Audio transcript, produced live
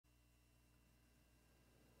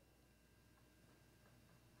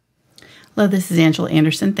Hello, this is Angela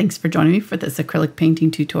Anderson. Thanks for joining me for this acrylic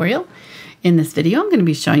painting tutorial. In this video, I'm going to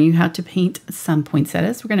be showing you how to paint some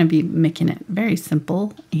poinsettias. We're going to be making it very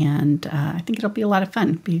simple, and I think it'll be a lot of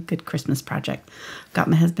fun. Be a good Christmas project. Got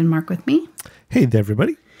my husband Mark with me. Hey there,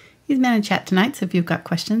 everybody. He's man in chat tonight, so if you've got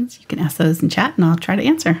questions, you can ask those in chat, and I'll try to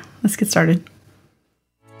answer. Let's get started.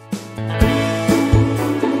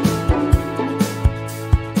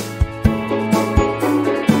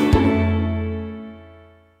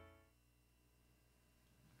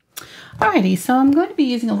 Alrighty, so I'm going to be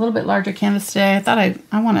using a little bit larger canvas today. I thought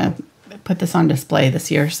I want to put this on display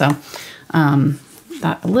this year, so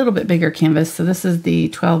thought a little bit bigger canvas. So this is the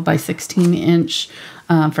 12 by 16 inch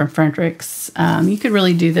from Fredrix. You could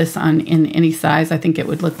really do this in any size. I think it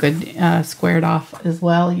would look good squared off as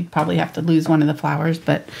well. You'd probably have to lose one of the flowers,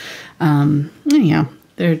 but anyhow,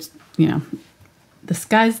 there's, the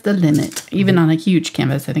sky's the limit. Even on a huge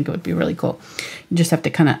canvas, I think it would be really cool. You just have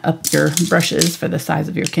to kind of up your brushes for the size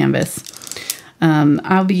of your canvas.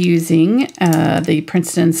 I'll be using the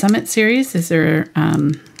Princeton Summit series. These are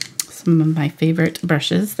some of my favorite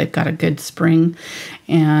brushes. They've got a good spring.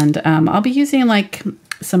 And I'll be using like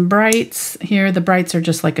some brights here. The brights are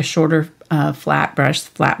just like a shorter flat brush.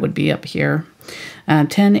 Flat would be up here.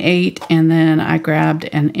 10, 8, and then I grabbed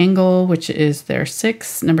an angle, which is their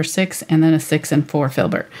number 6, and then a 6 and 4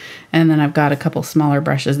 Filbert. And then I've got a couple smaller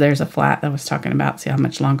brushes. There's a flat that I was talking about. See how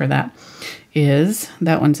much longer that is.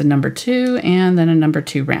 That one's a number 2, and then a number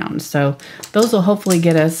 2 round. So those will hopefully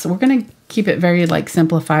get us, we're going to keep it very like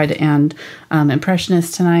simplified and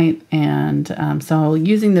Impressionist tonight. And so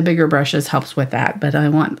using the bigger brushes helps with that, but I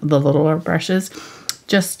want the littler brushes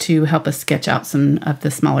just to help us sketch out some of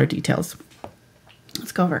the smaller details.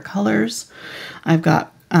 Let's go over colors. I've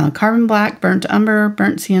got carbon black, burnt umber,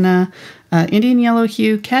 burnt sienna, Indian yellow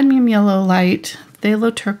hue, cadmium yellow light,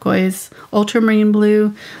 phthalo turquoise, ultramarine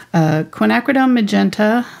blue, quinacridone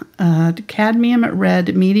magenta, cadmium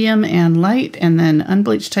red medium and light, and then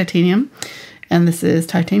unbleached titanium. And this is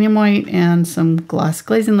titanium white and some gloss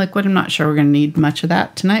glazing liquid. I'm not sure we're going to need much of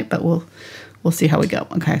that tonight, but we'll see how we go.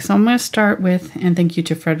 Okay, so I'm going to start with, and thank you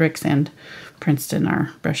to Fredrix and Princeton,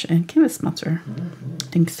 our brush and canvas sponsor.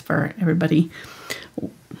 Thanks for everybody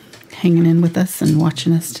hanging in with us and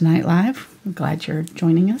watching us tonight live. I'm glad you're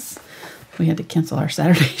joining us. We had to cancel our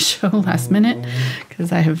Saturday show last minute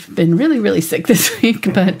because I have been really, really sick this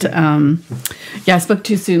week. But yeah, I spoke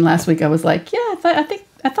too soon last week. I was like, yeah,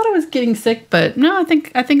 I thought I was getting sick, but no, I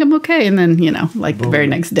think I'm okay. And then like the very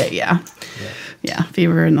next day, yeah,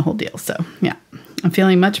 fever and the whole deal. So yeah. I'm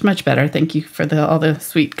feeling much, much better. Thank you for all the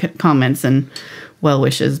sweet comments and well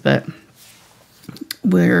wishes. But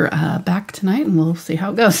we're back tonight, and we'll see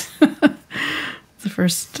how it goes. It's the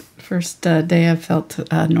first day I've felt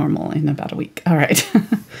normal in about a week. All right.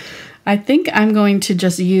 I think I'm going to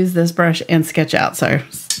just use this brush and sketch out. Sorry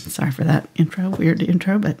for that weird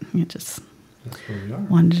intro, but just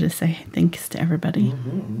wanted to say thanks to everybody.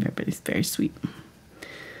 Everybody's very sweet.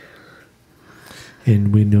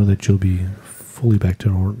 And we know that you'll be fully back to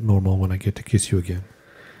normal when I get to kiss you again.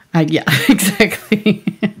 Yeah, exactly.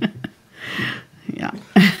 Yeah.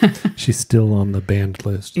 She's still on the banned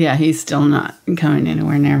list. Yeah, he's still not coming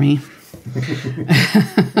anywhere near me.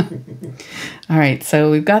 All right, so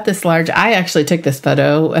we've got this large. I actually took this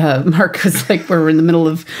photo. Mark was like, we're in the middle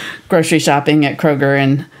of grocery shopping at Kroger,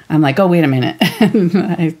 and I'm like, oh, wait a minute.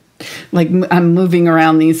 And I'm moving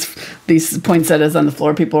around these poinsettias on the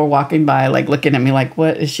floor. People are walking by, like looking at me like,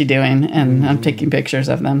 what is she doing? And I'm taking pictures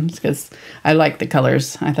of them because I like the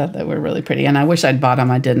colors. I thought they were really pretty. And I wish I'd bought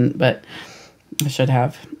them. I didn't, but I should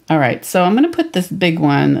have. All right. So I'm going to put this big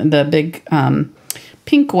one, the big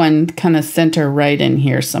pink one, kind of center right in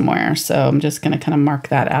here somewhere. So I'm just going to kind of mark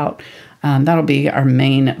that out. That'll be our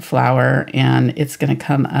main flower. And it's going to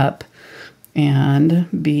come up and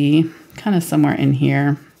be kind of somewhere in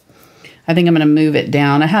here. I think I'm going to move it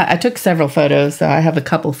down. I took several photos, so I have a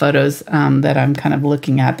couple photos that I'm kind of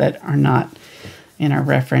looking at that are not in our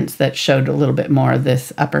reference that showed a little bit more of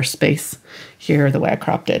this upper space here, the way I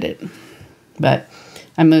cropped it. But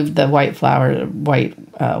I moved the white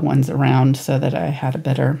ones around so that I had a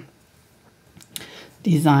better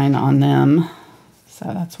design on them. So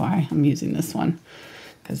that's why I'm using this one,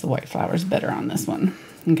 because the white flower is better on this one.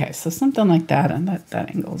 Okay, so something like that, and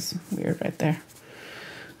that angle's weird right there.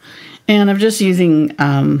 And I'm just using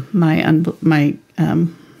my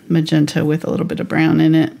magenta with a little bit of brown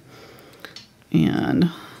in it, and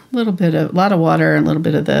a lot of water and a little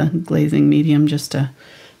bit of the glazing medium just to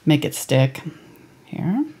make it stick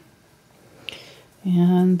here.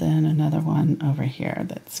 And then another one over here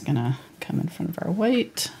that's gonna come in front of our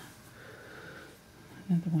white.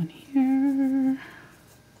 Another one here.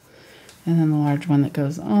 And then the large one that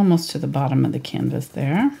goes almost to the bottom of the canvas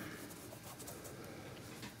there.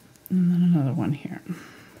 And then another one here.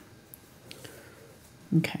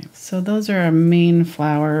 Okay, so those are our main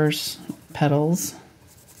flower petals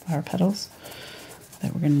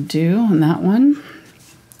that we're going to do on that one.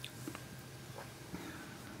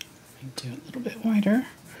 Do it a little bit wider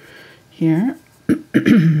here.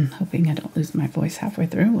 Hoping I don't lose my voice halfway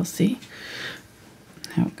through. We'll see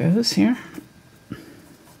how it goes here.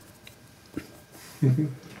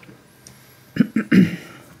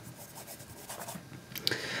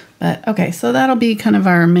 But okay, so that'll be kind of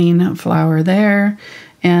our main flower there.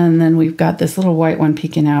 And then we've got this little white one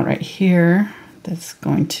peeking out right here. That's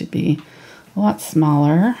going to be a lot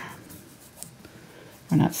smaller.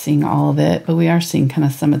 We're not seeing all of it, but we are seeing kind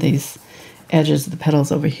of some of these edges of the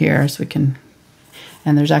petals over here, so we can,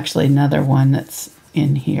 and there's actually another one that's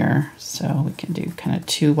in here, so we can do kind of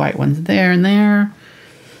two white ones there and there,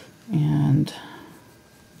 and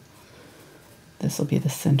this will be the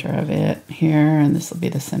center of it here, and this will be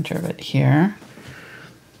the center of it here.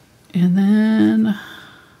 And then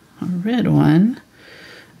a red one,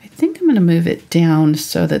 I think I'm going to move it down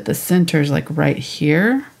so that the center is like right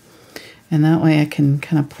here, and that way I can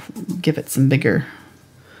kind of give it some bigger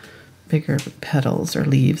petals or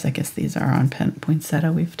leaves. I guess these are on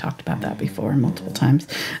poinsettia. We've talked about that before multiple times.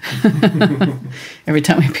 Every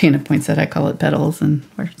time we paint a poinsettia, I call it petals, and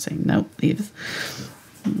we're saying nope, leaves.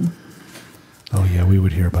 Oh yeah, we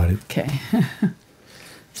would hear about it. Okay.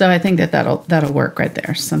 So I think that'll work right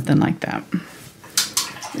there, something like that.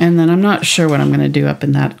 And then I'm not sure what I'm going to do up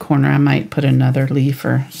in that corner. I might put another leaf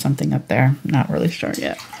or something up there. Not really sure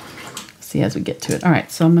yet. See as we get to it. All right,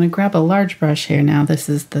 so I'm going to grab a large brush here now. This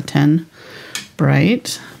is the 10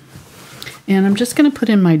 Bright. And I'm just going to put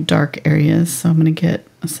in my dark areas. So I'm going to get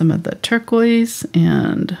some of the turquoise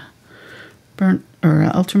and burnt or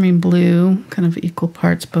ultramarine blue, kind of equal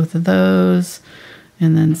parts, both of those.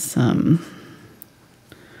 And then some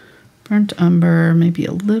burnt umber, maybe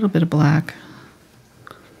a little bit of black.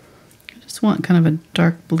 I just want kind of a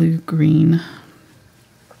dark blue-green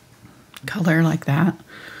color like that.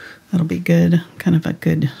 That'll be good, kind of a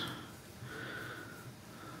good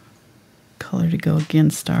color to go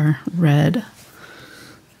against our red.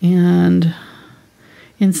 And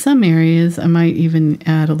in some areas, I might even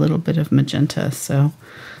add a little bit of magenta. So I'm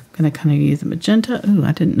going to kind of use a magenta. Ooh,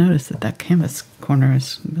 I didn't notice that canvas corner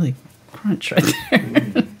is really crunch right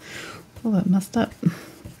there. Oh, that messed up.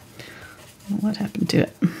 What happened to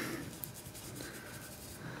it?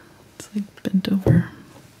 It's like bent over.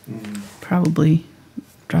 Probably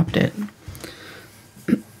dropped it.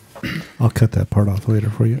 I'll cut that part off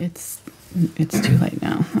later for you. It's too late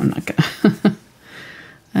now. I'm not gonna.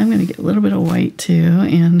 I'm gonna get a little bit of white too,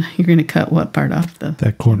 and you're gonna cut what part off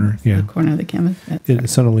that corner? Yeah, the corner of the canvas.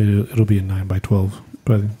 Suddenly it'll be a 9x12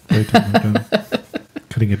 by the time I'm done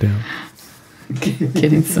cutting it down.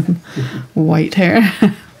 Getting some white hair,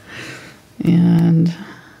 and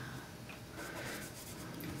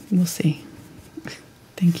we'll see.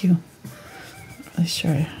 Thank you. I'm really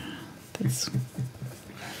sure that's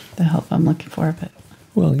the help I'm looking for, but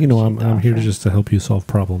well, you know, I'm here just to help you solve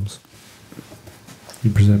problems.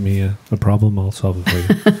 You present me a problem, I'll solve it for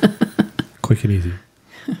you. Quick and easy.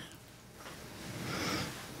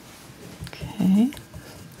 Okay.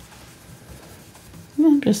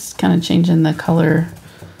 I'm just kind of changing the color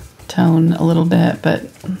tone a little bit, but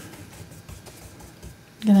I'm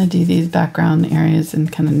going to do these background areas in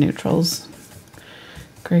kind of neutrals.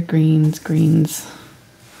 Gray greens, greens,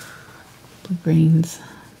 blue greens.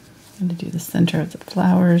 I'm going to do the center of the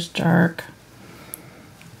flowers, dark.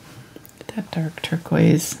 That dark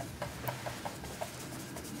turquoise.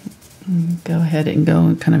 And go ahead and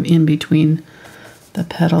go kind of in between the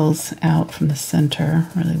petals out from the center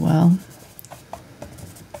really well.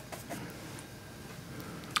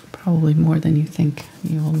 Probably more than you think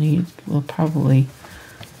you will need. We'll probably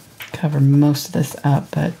cover most of this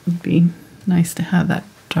up, but it'd be nice to have that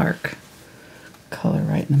dark color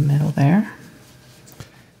right in the middle there.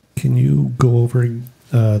 Can you go over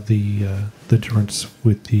the difference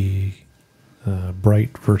with the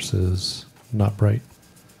bright versus not bright?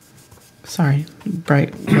 Sorry,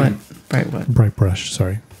 bright what? Bright what? Bright brush,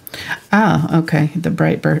 sorry. Ah, okay. The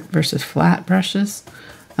bright versus flat brushes.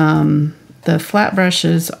 The flat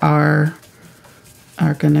brushes are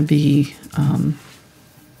going to be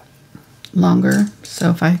longer.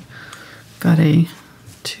 So if I got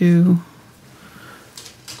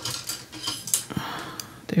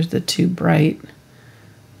there's the two bright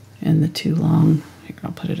and the two long. Here,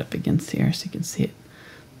 I'll put it up against here so you can see it.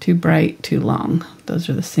 Too bright, too long. Those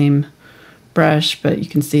are the same brush, but you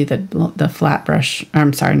can see that the flat brush,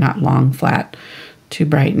 I'm sorry, not long, flat, too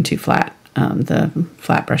bright and too flat. The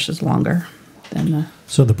flat brush is longer than the...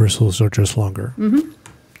 So the bristles are just longer. Mm-hmm.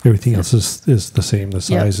 Everything else is the same. The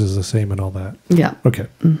size is the same and all that. Yeah. Okay.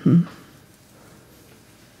 Mm-hmm.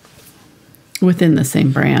 Within the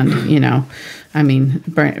same brand, you know. I mean,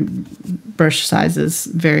 brush sizes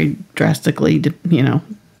vary drastically, you know,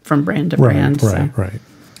 from brand to brand. Right.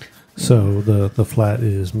 So the flat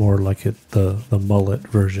is more like the mullet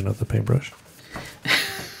version of the paintbrush.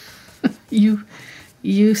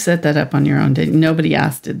 You set that up on your own, didn't you? Nobody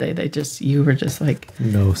asked, did they? You were just like...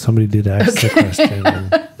 No, somebody did ask the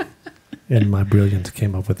question, and my brilliance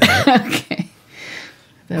came up with that. Okay.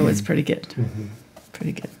 That was pretty good. Mm-hmm.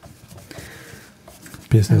 Pretty good.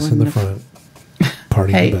 Business in the front,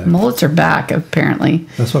 party in the back. Hey, mullets are back, apparently.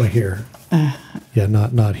 That's what I hear. Yeah,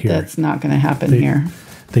 not here. That's not going to happen here.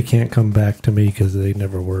 They can't come back to me because they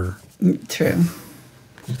never were. True.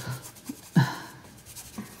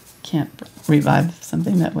 Can't revive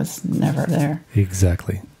something that was never there.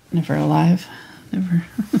 Exactly. Never alive. Never.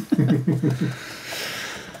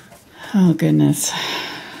 Oh, goodness.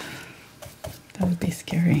 That would be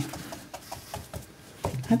scary.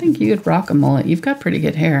 I think you could rock a mullet. You've got pretty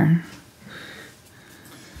good hair.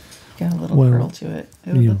 Got a little curl to it.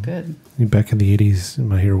 It would look good. Back in the 80s,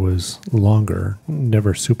 my hair was longer.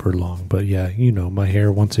 Never super long. But yeah, you know, my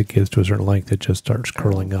hair, once it gets to a certain length, it just starts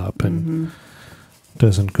curling up and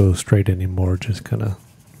doesn't go straight anymore. Just kind of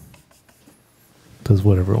does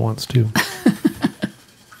whatever it wants to.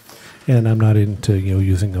 And I'm not into, you know,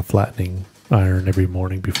 using a flattening iron every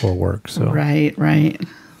morning before work. So Right.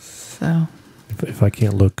 So... If I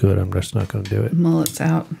can't look good, I'm just not going to do it. Mullet's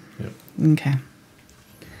out. Yep. Okay.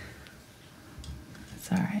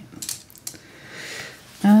 That's all right.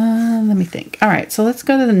 Let me think. All right, so let's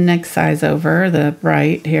go to the next size over, the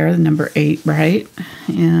bright here, the number 8 bright.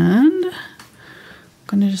 And I'm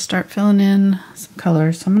going to just start filling in some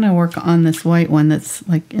colors. So I'm going to work on this white one that's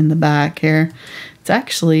like in the back here. It's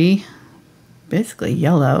actually basically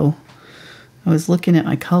yellow. I was looking at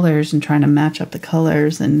my colors and trying to match up the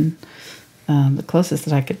colors, and the closest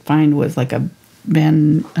that I could find was like a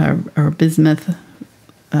bismuth.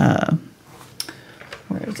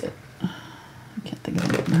 Where is it? I can't think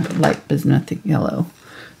of it. Light bismuth yellow.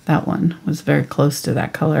 That one was very close to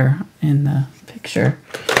that color in the picture.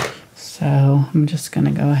 So I'm just going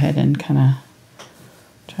to go ahead and kind of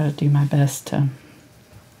try to do my best to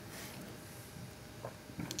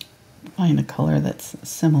find a color that's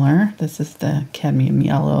similar. This is the Cadmium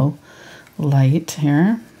Yellow Light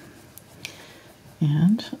here.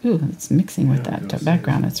 And, ooh, it's mixing with that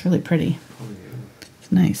background. It's really pretty.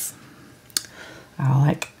 It's nice. I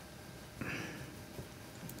like.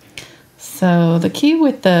 So the key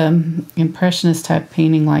with the Impressionist type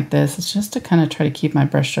painting like this is just to kind of try to keep my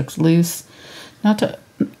brush strokes loose. Not to,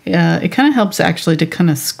 it kind of helps actually to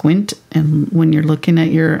kind of squint, and when you're looking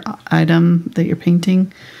at your item that you're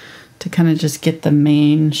painting, to kind of just get the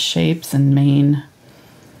main shapes and main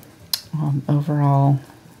overall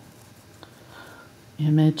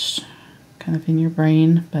image kind of in your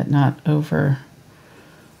brain, but not over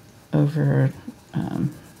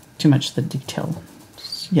too much the detail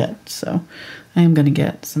yet. So I am going to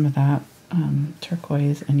get some of that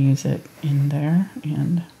turquoise and use it in there,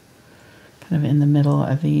 and kind of in the middle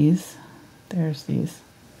of these. There's these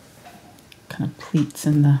kind of pleats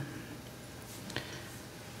in the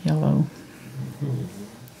yellow.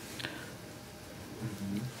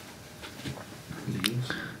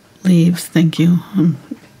 Leaves, thank you.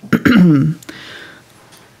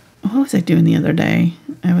 What was I doing the other day?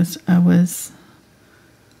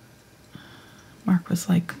 Mark was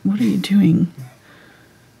like, "What are you doing?"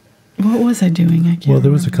 What was I doing? I can't remember.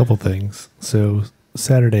 There was a couple things. So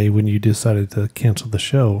Saturday, when you decided to cancel the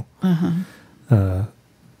show,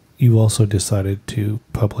 you also decided to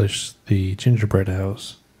publish the gingerbread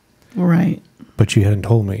house. Right. But you hadn't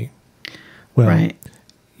told me. Well, right.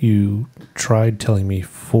 You tried telling me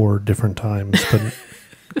 4 different times, but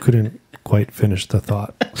couldn't quite finish the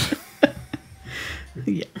thought.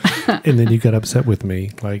 Yeah. And then you got upset with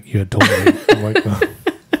me, like you had told me. I'm like, well,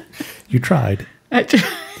 you tried.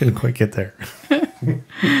 Didn't quite get there.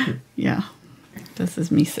 Yeah. This is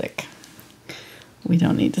me sick. We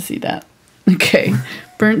don't need to see that. Okay.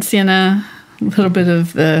 Burnt sienna, a little bit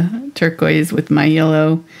of the turquoise with my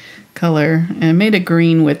yellow color. And I made a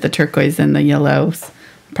green with the turquoise and the yellows.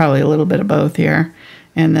 Probably a little bit of both here.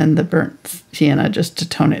 And then the burnt sienna just to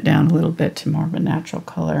tone it down a little bit to more of a natural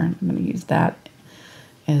color. I'm going to use that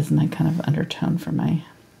as my kind of undertone for my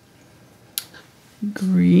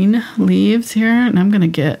green leaves here. And I'm going to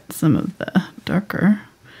get some of the darker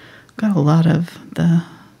got a lot of the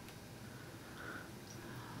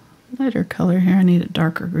lighter color here. I need a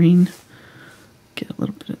darker green. Get a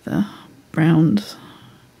little bit of the browns.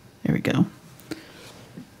 There we go.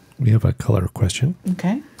 We have a color question.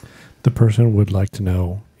 Okay. The person would like to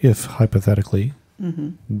know if, hypothetically,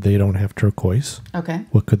 they don't have turquoise. Okay.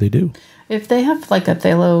 What could they do? If they have like a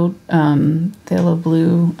phthalo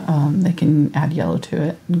blue, they can add yellow to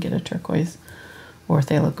it and get a turquoise. Or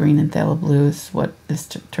phthalo green and phthalo blue is what this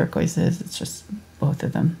turquoise is. It's just both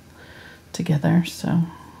of them together. So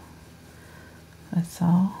that's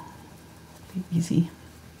all. Be easy.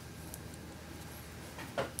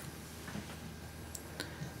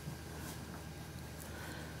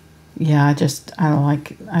 Yeah,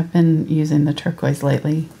 I've been using the turquoise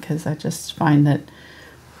lately because I just find that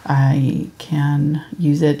I can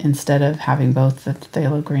use it instead of having both the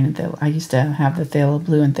phthalo green and phthalo. I used to have the phthalo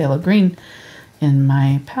blue and phthalo green in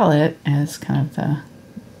my palette as kind of the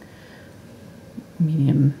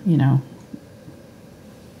medium,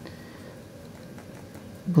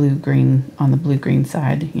 blue-green on the blue-green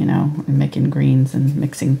side, and making greens and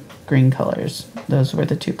mixing green colors. Those were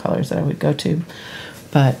the two colors that I would go to.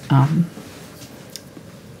 But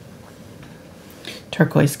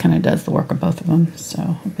turquoise kind of does the work of both of them,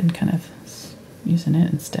 so I've been kind of using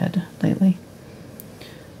it instead lately.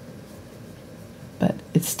 But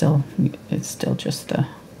it's still just the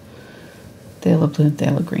phthalo blue and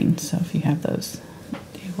phthalo green, so if you have those,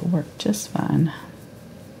 they will work just fine.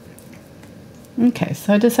 Okay,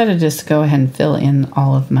 so I decided just to go ahead and fill in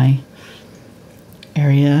all of my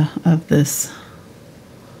area of this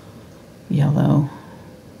yellow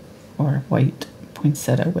or white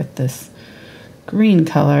poinsettia with this green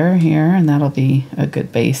color here, and that'll be a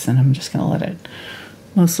good base, and I'm just going to let it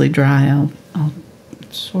mostly dry. I'll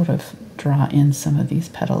sort of draw in some of these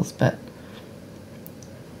petals, but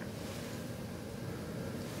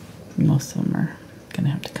most of them are going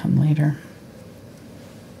to have to come later.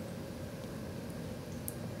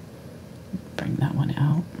 Bring that one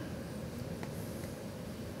out.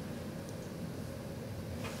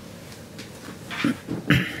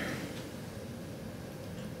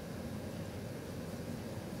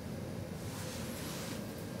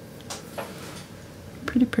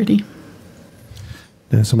 Pretty.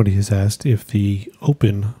 Now, somebody has asked if the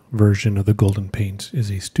open version of the golden paints is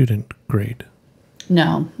a student grade.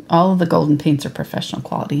 No, all of the golden paints are professional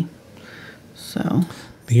quality. So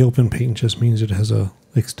the open paint just means it has a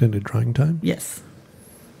extended drying time? Yes.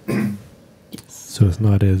 Yes. So it's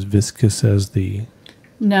not as viscous as the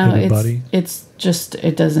body? It's just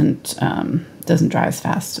it doesn't dry as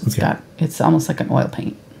fast. It's almost like an oil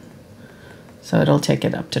paint. So it'll take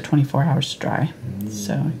it up to 24 hours to dry.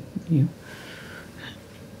 So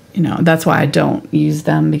that's why I don't use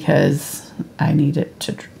them, because I need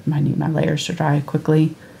my layers to dry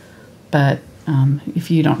quickly. But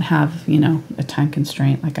if you don't have, a time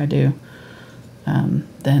constraint like I do,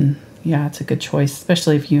 then yeah, it's a good choice,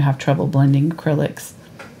 especially if you have trouble blending acrylics.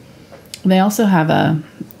 They also have a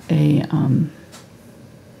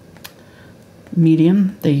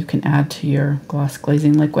medium that you can add to your gloss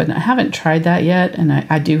glazing liquid. And I haven't tried that yet, and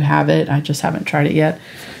I do have it. I just haven't tried it yet.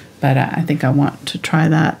 But I think I want to try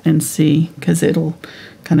that and see, because it'll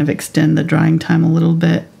kind of extend the drying time a little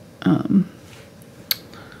bit on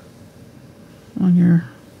your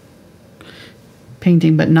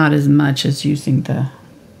painting, but not as much as using the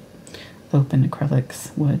open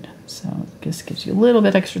acrylics would. So it just gives you a little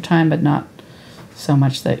bit extra time, but not so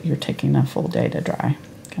much that you're taking a full day to dry,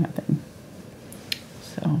 kind of thing.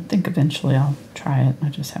 So I think eventually I'll try it. I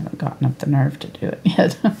just haven't gotten up the nerve to do it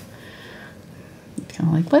yet. It's kind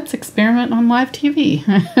of like, let's experiment on live TV.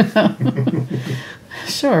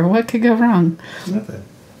 Sure, what could go wrong? Nothing.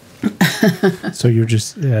 So you're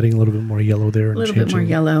just adding a little bit more yellow there? A little bit more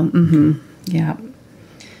yellow. Mm-hmm. Yeah.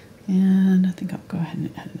 And I think I'll go ahead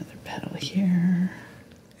and add another petal here.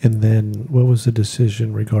 And then what was the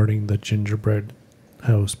decision regarding the gingerbread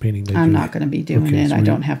house painting? I'm not going to be doing it. I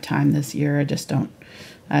don't have time this year. I just don't.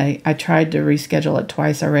 I tried to reschedule it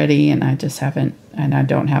twice already, and I just haven't, and I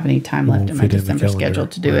don't have any time left in my December schedule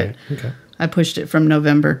to do it. Okay. I pushed it from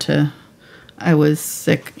November to, I was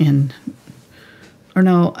sick we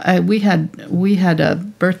had a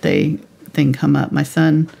birthday thing come up. My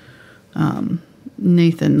son,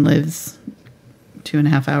 Nathan, lives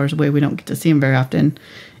 2.5 hours away. We don't get to see him very often,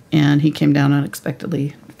 and he came down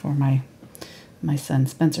unexpectedly for my son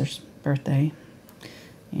Spencer's birthday.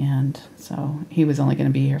 And so he was only going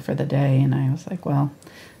to be here for the day, and I was like, well,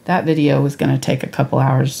 that video was going to take a couple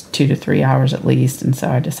hours, 2 to 3 hours at least, and so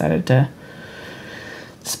I decided to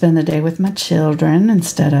spend the day with my children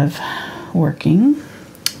instead of working,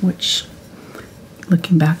 which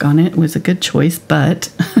looking back on it, it was a good choice,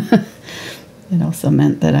 but it also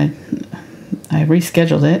meant that I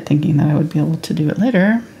rescheduled it thinking that I would be able to do it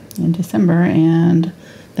later in December, and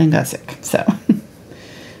then got sick. So,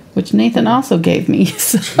 which Nathan also gave me.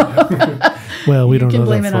 So. Well, we don't know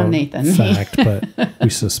blame that it for on Nathan. fact, but we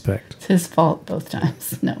suspect. It's his fault both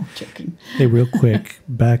times. No, joking. Hey, real quick,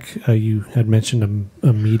 back you had mentioned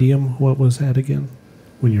a medium. What was that again?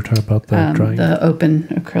 When you were talking about the drying? The open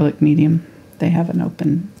acrylic medium. They have an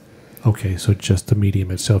open. Okay, so just the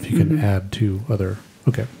medium itself you can add to other.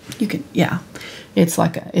 Okay. You can, yeah. It's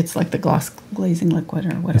like the gloss glazing liquid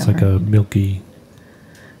or whatever. It's like a milky.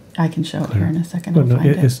 I can show it here in a second. No,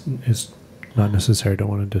 it's not necessary. I don't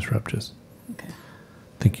want to disrupt. Just. Okay.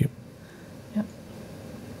 Thank you. Yep.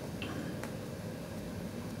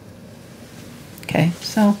 Okay,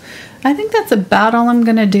 so I think that's about all I'm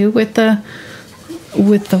gonna do with the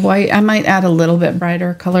white. I might add a little bit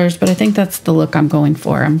brighter colors, but I think that's the look I'm going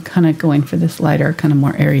for. I'm kind of going for this lighter, kind of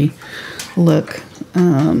more airy look.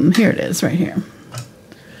 Here it is right here.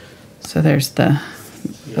 So there's the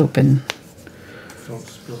open. Don't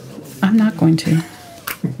spill it all over. I'm not going to.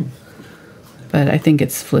 But I think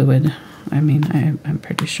it's fluid. I mean, I'm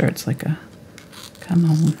pretty sure it's like a, come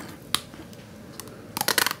on.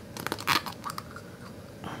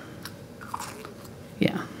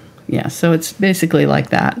 Yeah. Yeah, so it's basically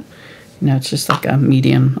like that. You know, it's just like a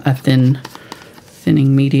medium, a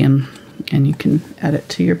thinning medium. And you can add it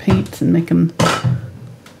to your paints and make them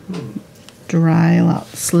dry a lot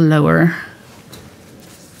slower.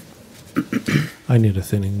 I need a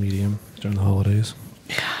thinning medium during the holidays.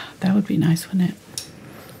 Yeah, that would be nice, wouldn't it?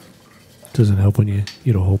 Doesn't help when you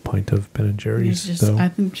eat a whole pint of Ben and Jerry's, though. I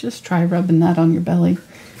think just try rubbing that on your belly.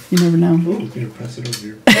 You never know. Oh, I'm going to press it over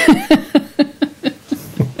here.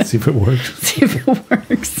 See if it works. See if it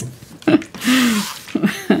works.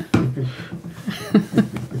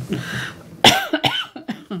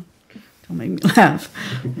 Don't make me laugh.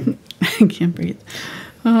 I can't breathe.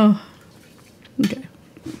 Oh, okay.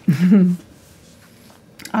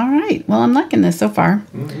 All right. Well, I'm liking this so far.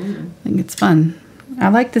 I think it's fun. I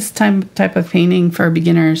like this type of painting for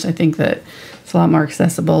beginners. I think that it's a lot more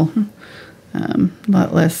accessible, a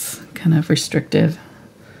lot less kind of restrictive.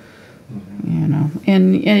 You know,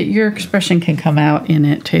 and your expression can come out in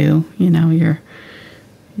it too. You know, your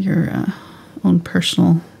own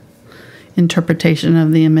personal interpretation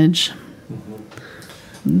of the image.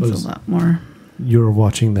 It's a lot more. You were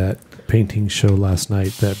watching that painting show last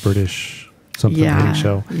night, that British painting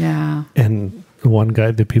show. Yeah. And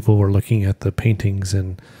the people were looking at the paintings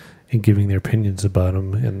and giving their opinions about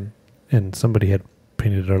them, and somebody had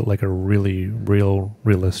painted like a really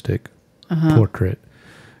realistic portrait.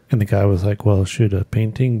 And the guy was like, well, should a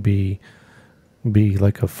painting be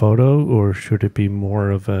like a photo, or should it be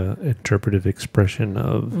more of a interpretive expression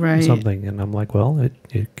of something? And I'm like, well,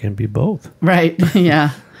 it can be both. Right.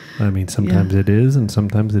 Yeah. I mean, sometimes it is and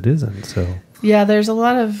sometimes it isn't. So yeah, there's a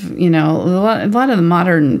lot of, a lot of the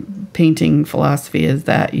modern painting philosophy is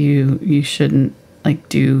that you shouldn't like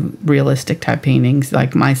do realistic type paintings.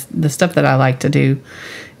 Like the stuff that I like to do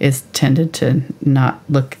is tended to not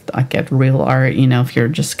look like at real art, if you're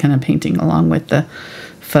just kind of painting along with the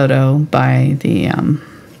photo by the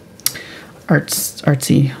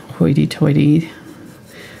artsy hoity-toity.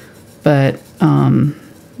 But,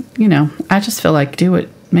 I just feel like do what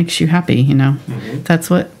makes you happy, That's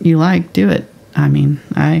what you like, do it. I mean,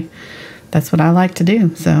 that's what I like to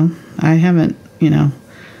do. So I haven't, I'm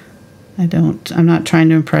not trying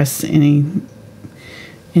to impress anyone.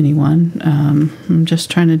 I'm just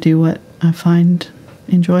trying to do what I find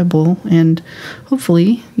enjoyable, and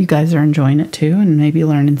hopefully you guys are enjoying it too, and maybe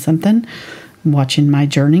learning something, watching my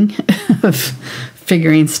journey of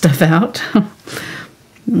figuring stuff out.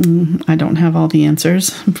 I don't have all the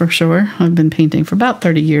answers for sure. I've been painting for about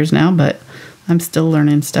 30 years now, but I'm still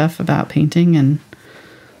learning stuff about painting and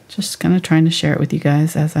just kind of trying to share it with you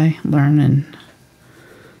guys as I learn. And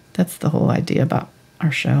that's the whole idea about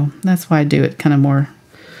our show. That's why I do it kind of more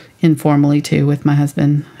informally too, with my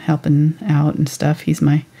husband helping out and stuff. He's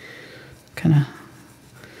my kind of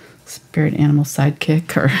spirit animal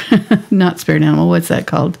sidekick, or not spirit animal. What's that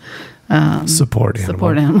called? Support animal.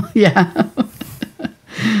 Support animal. Yeah.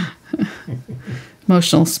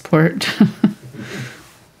 Emotional support.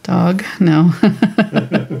 Dog. No.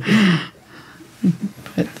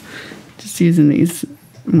 But just using these.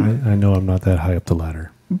 I know I'm not that high up the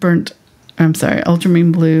ladder.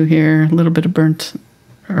 Ultramarine blue here, a little bit of burnt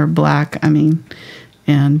or black, and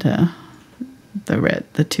the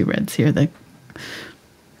two reds here,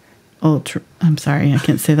 I'm sorry, I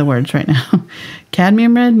can't say the words right now.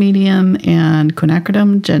 Cadmium Red Medium and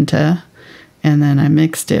Quinacridone Magenta, And then I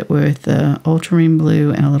mixed it with the Ultramarine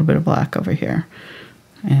Blue and a little bit of black over here.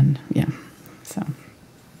 And yeah, so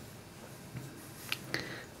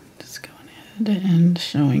just going ahead and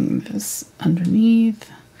showing this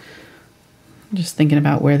underneath. Just thinking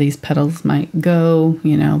about where these petals might go,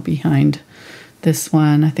 you know, behind this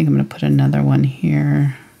one. I think I'm going to put another one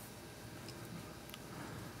here.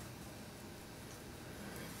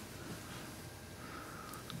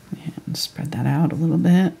 And spread that out a little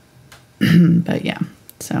bit. But yeah,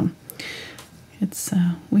 so it's,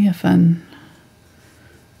 we have fun.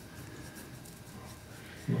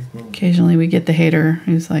 Occasionally we get the hater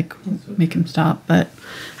who's like, make him stop, but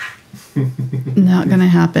not going to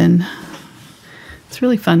happen. It's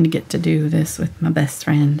really fun to get to do this with my best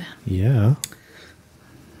friend. Yeah.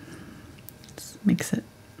 It makes it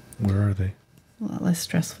Where are they? a lot less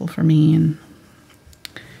stressful for me and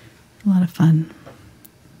a lot of fun.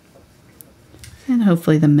 And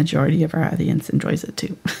hopefully the majority of our audience enjoys it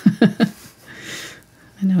too.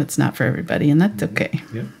 I know it's not for everybody, and that's okay.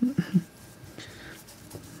 Yep.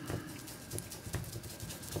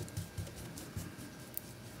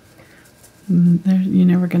 You're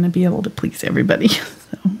never going to be able to please everybody.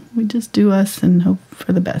 So we just do us and hope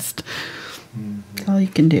for the best. That's all you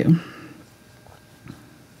can do.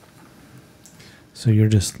 So you're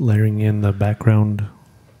just layering in the background,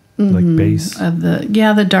 like base? Of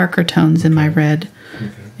the darker tones in my red,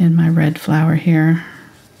 in my red flower here.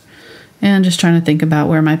 And just trying to think about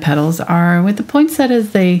where my petals are. With the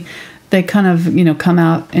poinsettias, they kind of, you know, come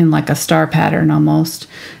out in like a star pattern almost.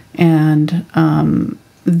 And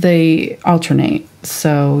they alternate.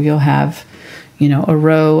 So you'll have, you know, a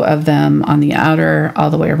row of them on the outer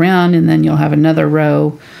all the way around, and then you'll have another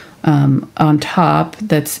row on top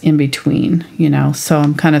that's in between, you know. So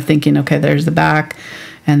I'm kind of thinking, okay, there's the back,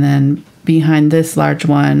 and then behind this large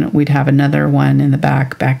one, we'd have another one in the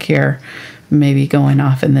back here, maybe going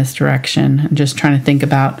off in this direction. I'm just trying to think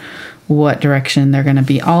about what direction they're going to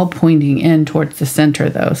be, all pointing in towards the center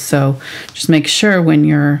though. So just make sure when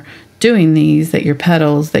you're doing these that your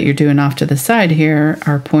petals that you're doing off to the side here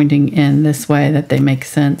are pointing in this way, that they make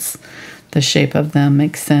sense. The shape of them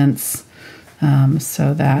makes sense,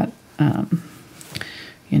 so that,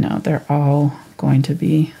 you know, they're all going to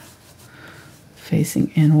be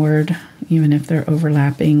facing inward, even if they're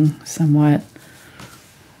overlapping somewhat.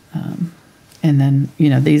 And then, you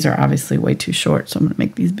know, these are obviously way too short, so I'm going to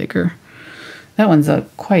make these bigger. That one's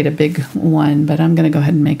quite a big one, but I'm going to go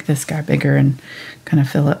ahead and make this guy bigger and kind of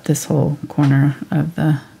fill up this whole corner of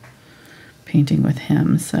the painting with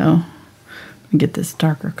him. So I get this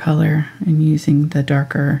darker color and using the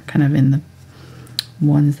darker kind of in the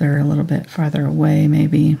ones that are a little bit farther away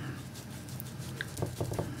maybe.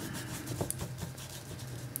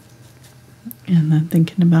 And then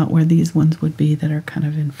thinking about where these ones would be that are kind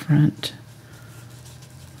of in front.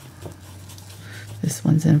 This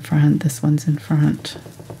one's in front, this one's in front.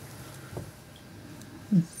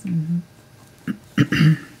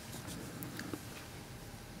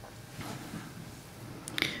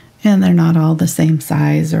 And they're not all the same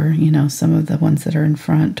size, or, you know, some of the ones that are in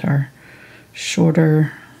front are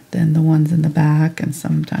shorter than the ones in the back, and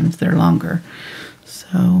sometimes they're longer.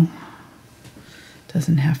 So it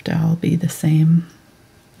doesn't have to all be the same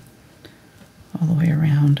all the way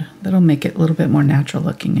around. That'll make it a little bit more natural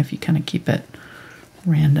looking if you kind of keep it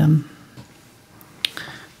random.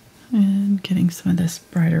 And getting some of this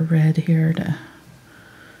brighter red here to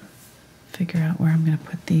figure out where I'm going to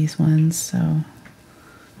put these ones. So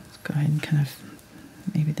let's go ahead and kind of,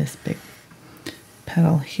 maybe this big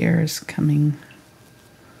petal here is coming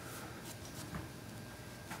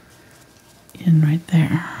in right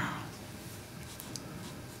there.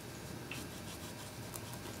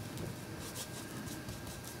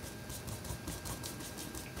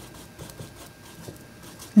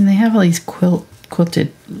 And they have all these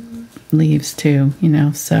quilted leaves too, you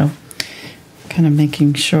know, so kind of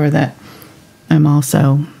making sure that I'm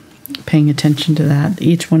also paying attention to that.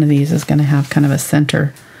 Each one of these is going to have kind of a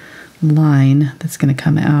center line that's going to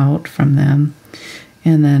come out from them,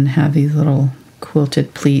 and then have these little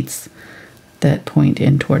quilted pleats that point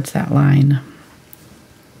in towards that line.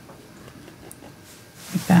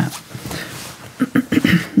 Like that.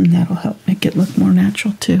 And that'll help make it look more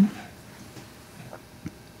natural too.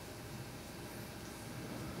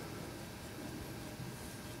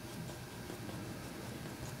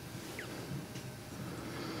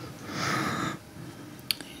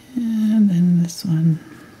 And then this one.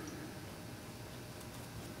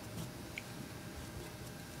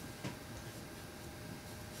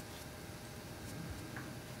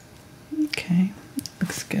 Okay,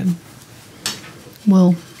 looks good.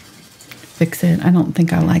 We'll fix it. I don't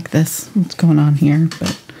think I like this. What's going on here?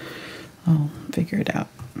 But I'll figure it out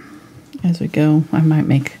as we go. I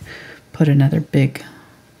might put another big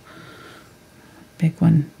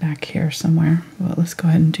one back here somewhere. Well, let's go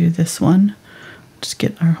ahead and do this one. Just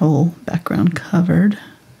get our whole background covered.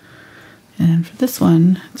 And for this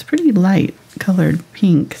one, it's pretty light colored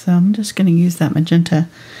pink, so I'm just going to use that magenta.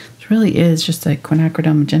 It really is just a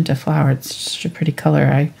Quinacridone Magenta flower. It's just a pretty color.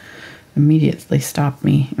 I immediately stopped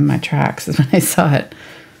me in my tracks when I saw it.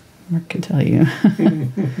 Mark can tell you.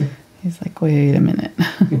 He's like, wait a minute.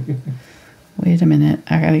 Wait a minute.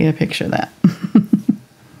 I got to get a picture of that.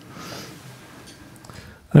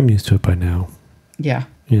 I'm used to it by now. Yeah.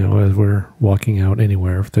 You know, as we're walking out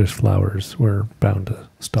anywhere, if there's flowers, we're bound to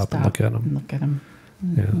stop and look at them. Look at them.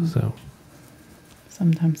 Yeah, so.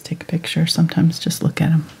 Sometimes take a picture, sometimes just look at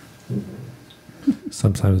them.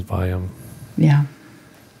 Sometimes buy them. Yeah.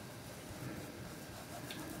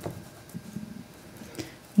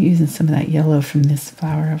 Using some of that yellow from this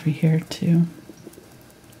flower over here too.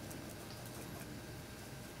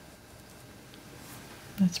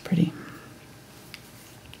 That's pretty.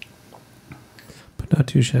 But not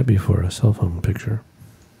too shabby for a cell phone picture.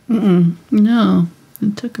 No,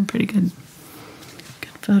 it took a pretty good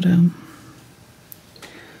photo.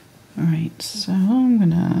 All right, so I'm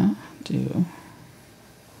gonna do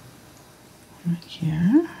right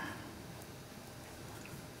here.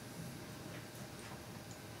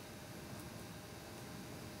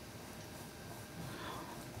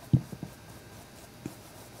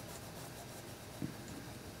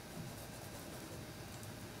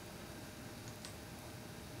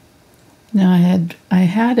 Now I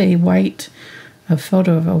had a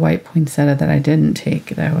photo of a white poinsettia that I didn't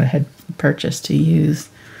take, that I had purchased to use,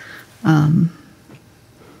 that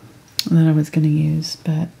I was going to use,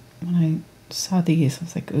 but when I saw these, I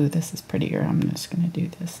was like, ooh, this is prettier. I'm just going to do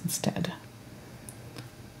this instead.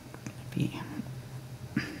 It'd be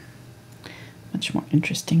much more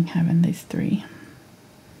interesting having these three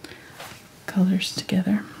colors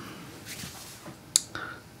together.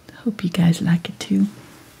 Hope you guys like it too.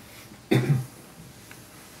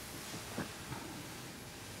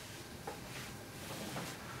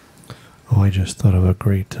 Oh, I just thought of a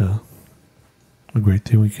great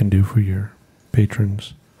thing we can do for your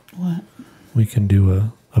patrons. What? We can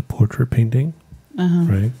do a portrait painting,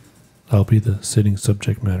 right? I'll be the sitting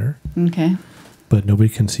subject matter. Okay. But nobody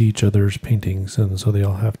can see each other's paintings, and so they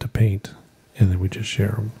all have to paint, and then we just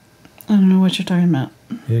share them. I don't know what you're talking about.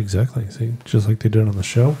 Yeah, exactly. See, just like they did on the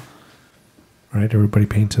show, right? Everybody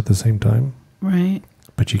paints at the same time. Right.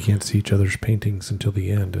 But you can't see each other's paintings until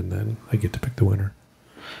the end, and then I get to pick the winner.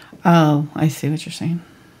 Oh, I see what you're saying.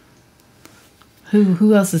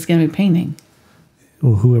 Who else is going to be painting?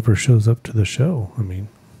 Well, whoever shows up to the show. I mean,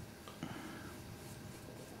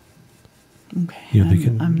 okay. You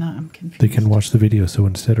know, I'm confused. They can watch the video, so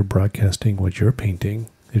instead of broadcasting what you're painting,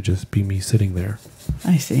 it'd just be me sitting there.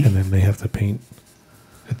 I see. And then they have to paint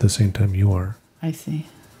at the same time you are. I see.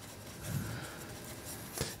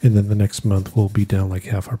 And then the next month we'll be down like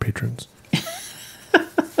half our patrons.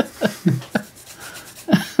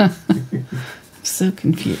 I'm so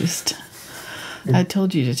confused. I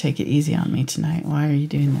told you to take it easy on me tonight. Why are you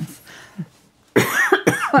doing this?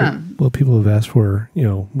 Well, people have asked for,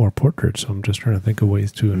 more portraits, so I'm just trying to think of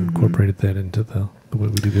ways to incorporate that into the way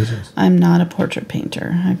we do business. I'm not a portrait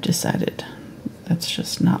painter. I've decided that's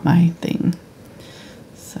just not my thing.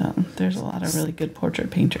 So there's a lot of really good portrait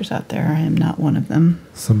painters out there. I am not one of them.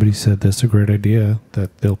 Somebody said that's a great idea,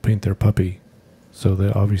 that they'll paint their puppy. So they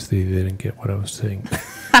didn't get what I was saying.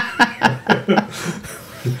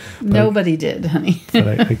 Nobody did, honey.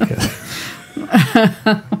 But I guess.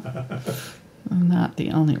 I'm not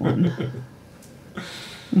the only one.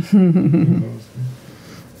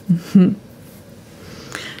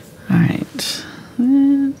 All right.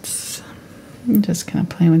 I'm just kind of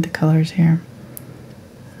playing with the colors here.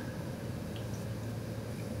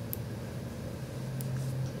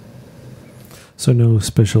 So no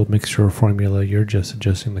special mixture or formula. You're just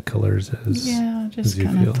adjusting the colors as you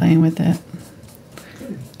kind of playing with it.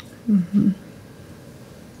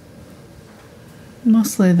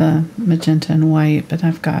 Mostly the magenta and white, but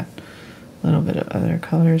I've got a little bit of other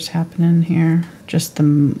colors happening here. Just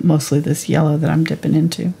mostly this yellow that I'm dipping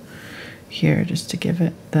into here, just to give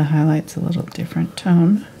it the highlights a little different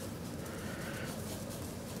tone.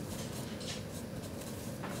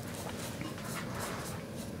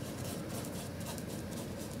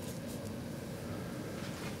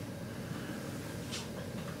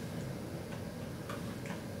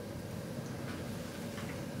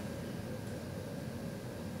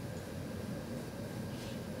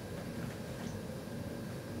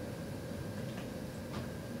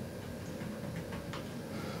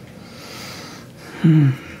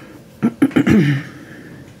 Just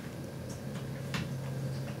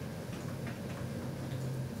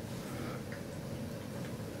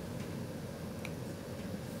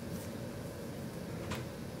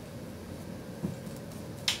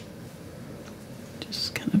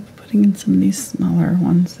kind of putting in some of these smaller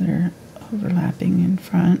ones that are overlapping in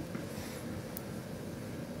front.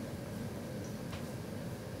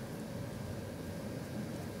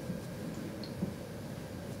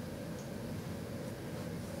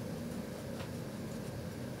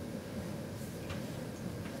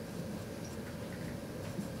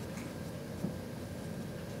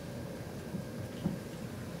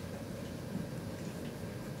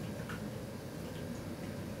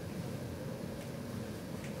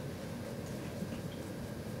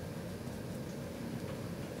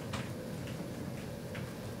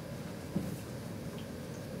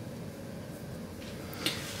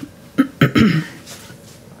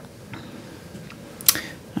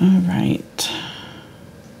 All right.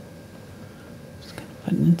 Just kind of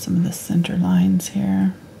putting in some of the center lines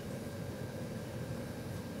here.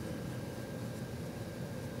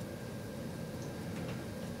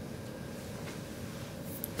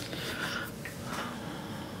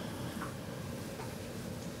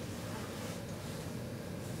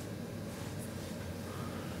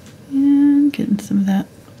 And getting some of that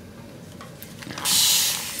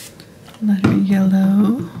lighter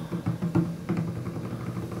yellow.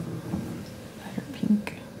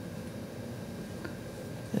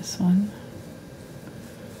 One.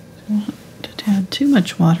 Don't want to add too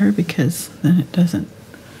much water because then it doesn't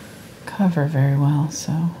cover very well,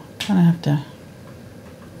 so kind of have to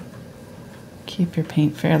keep your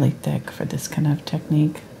paint fairly thick for this kind of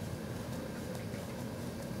technique.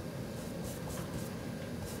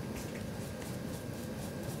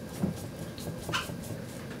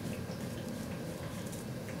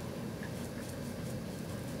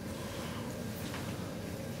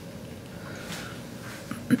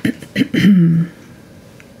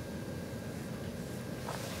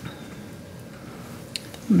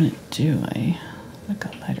 I'm going to do like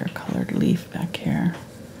a lighter colored leaf back here.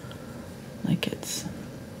 Like it's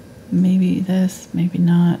maybe this, maybe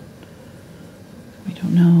not. We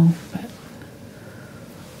don't know, but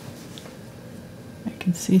I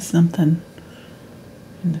can see something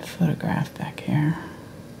in the photograph back here.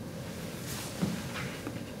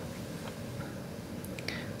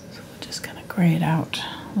 So we'll just kind of gray it out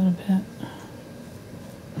a little bit.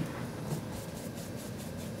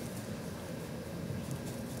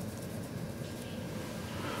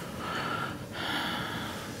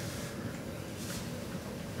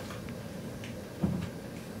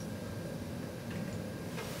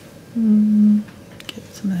 Get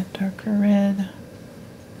some of that darker red,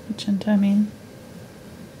 magenta, I mean.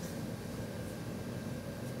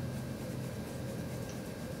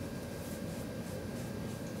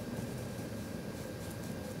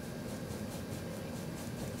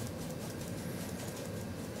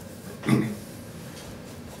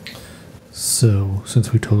 So,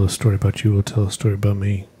 since we told a story about you, we'll tell a story about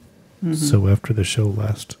me. So, after the show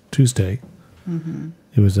last Tuesday,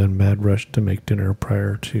 it was a mad rush to make dinner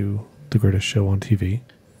prior to the greatest show on TV.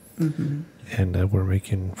 And we're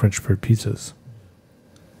making French bread pizzas.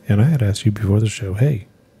 And I had asked you before the show, hey,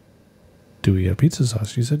 do we have pizza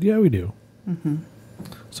sauce? You said, yeah, we do.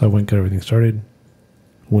 So I went, got everything started,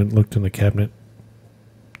 went, looked in the cabinet,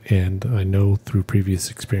 and I know through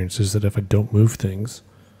previous experiences that if I don't move things,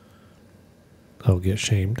 I'll get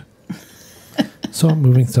shamed. So I'm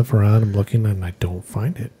moving stuff around, I'm looking, and I don't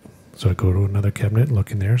find it. So I go to another cabinet,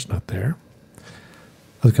 look in there, it's not there.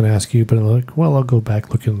 I was going to ask you, but I'm like, well, I'll go back,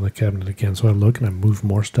 look in the cabinet again. So I look and I move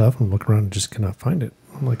more stuff and look around and just cannot find it.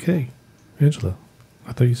 I'm like, hey, Angela,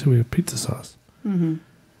 I thought you said we have pizza sauce.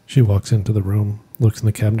 She walks into the room, looks in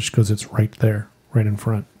the cabinet, she goes, it's right there, right in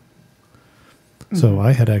front. So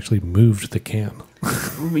I had actually moved the can.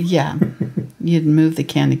 Yeah. You'd move the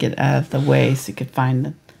can to get out of the way so you could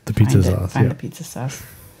find the pizza sauce. Find the pizza sauce.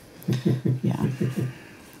 Yeah.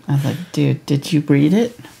 I was like, dude, did you read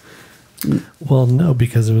it? Well, no,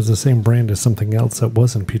 because it was the same brand as something else that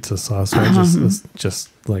wasn't pizza sauce. So I just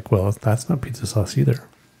like, well, that's not pizza sauce either.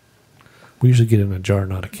 We usually get it in a jar,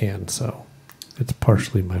 not a can, so it's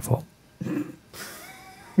partially my fault.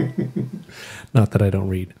 Not that I don't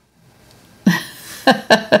read.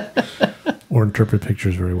 Or interpret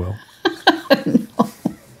pictures very well. No.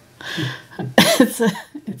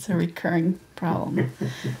 It's a recurring problem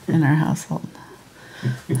in our household.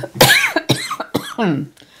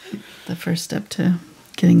 The first step to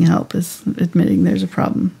getting help is admitting there's a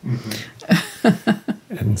problem.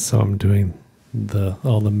 And so I'm doing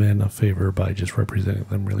all the men a favor by just representing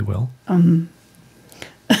them really well.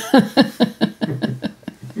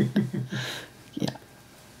 Yeah.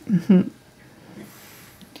 Mm-hmm.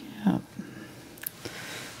 Yeah.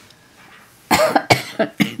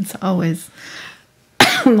 It's always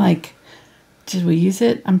like, did we use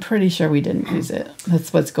it? I'm pretty sure we didn't use it.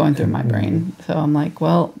 That's what's going through my brain. So I'm like,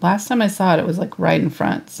 well, last time I saw it, it was like right in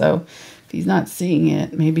front. So if he's not seeing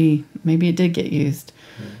it, maybe it did get used.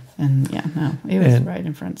 And yeah, no, it was right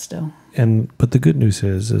in front still. But the good news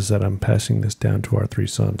is that I'm passing this down to our 3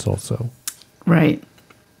 sons also. Right.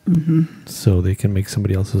 Mm-hmm. So they can make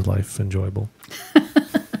somebody else's life enjoyable.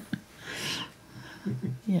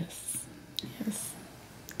 Yes. Yes.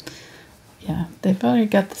 Yeah, they've already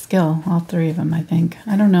got the skill, all 3 of them, I think.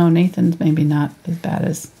 I don't know, Nathan's maybe not as bad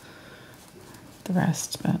as the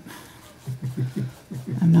rest, but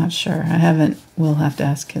I'm not sure. We'll have to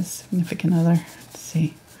ask his significant other to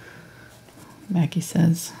see. Maggie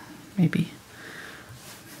says maybe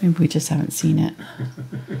we just haven't seen it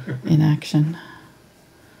in action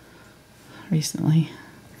recently.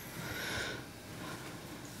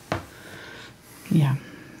 Yeah.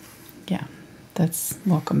 Yeah. That's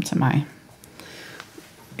welcome to my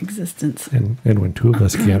existence. And when 2 of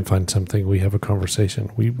us can't find something, we have a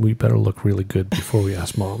conversation. We better look really good before we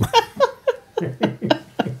ask Mom.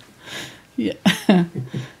 Yeah.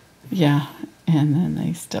 Yeah. And then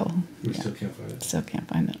they still can't find it. Still can't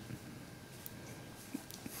find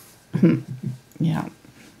it. Yeah.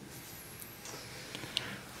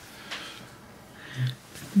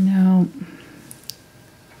 No.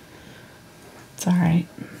 It's all right.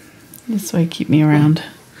 This way keep me around.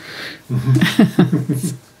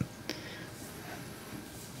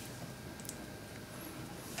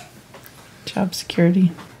 Job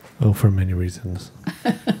security. Oh, for many reasons.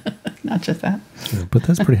 Not just that. Yeah, but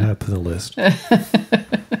that's pretty high up on the list.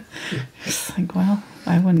 It's like, well,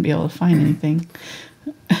 I wouldn't be able to find anything.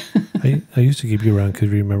 I used to keep you around because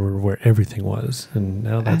we remember where everything was, and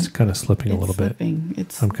now that's kind of slipping a little bit.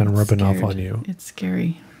 I'm kind of rubbing off on you. It's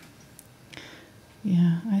scary.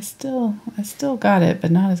 Yeah, I still got it,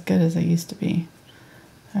 but not as good as I used to be.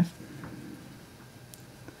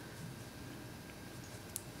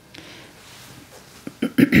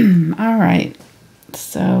 All right,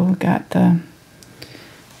 so we got the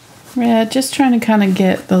red, just trying to kind of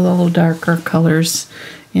get the little darker colors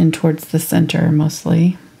in towards the center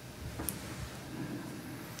mostly.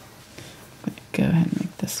 Go ahead and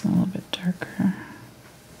make this one a little bit darker.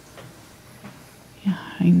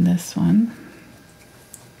 Behind this one.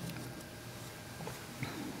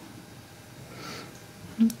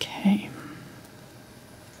 Okay.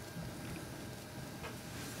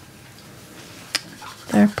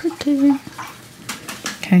 They're pretty.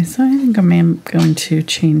 Okay, so I think I'm going to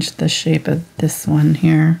change the shape of this one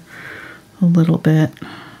here a little bit.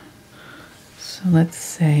 So let's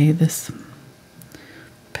say this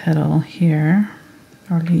petal here,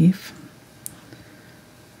 or leaf,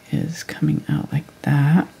 is coming out like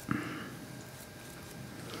that.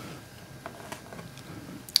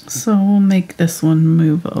 So we'll make this one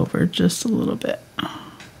move over just a little bit.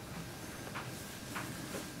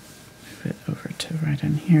 Move it over to right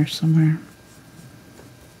in here somewhere.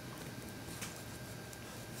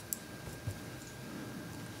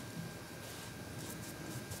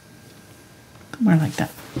 Somewhere like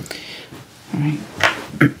that. All right.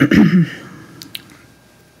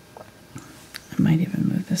 I might even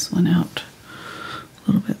move this one out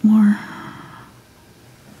a little bit more.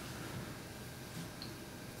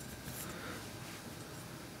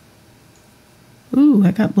 Ooh,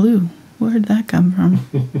 I got blue. Where'd that come from?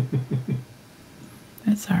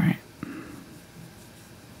 That's all right.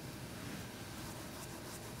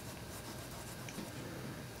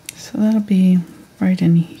 So that'll be right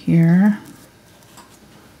in here.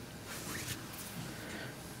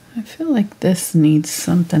 I feel like this needs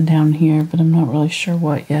something down here, but I'm not really sure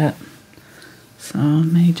what yet. So I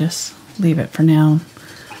may just leave it for now.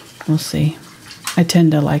 We'll see. I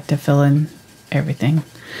tend to like to fill in everything.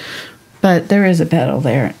 But there is a petal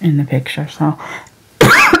there in the picture, so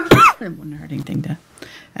it wouldn't hurt anything to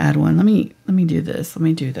add one. Let me do this. Let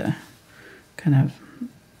me do the kind of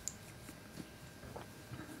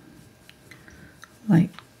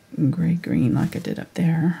light gray green like I did up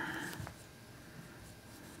there.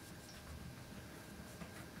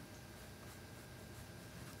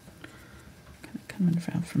 Kind of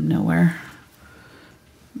coming from nowhere.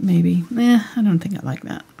 Maybe. I don't think I like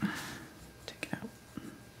that. Take it out.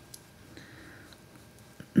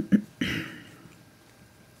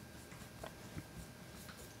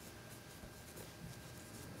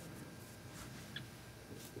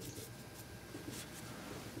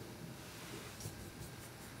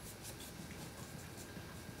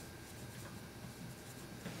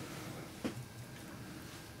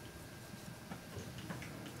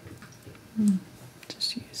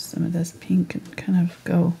 Just use some of this pink and kind of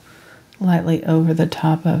go lightly over the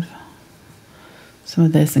top of some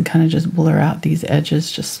of this and kind of just blur out these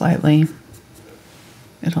edges just slightly.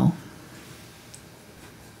 It'll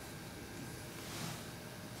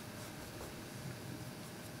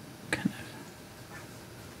kind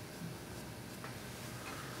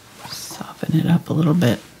of soften it up a little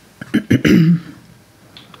bit. And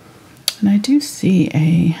I do see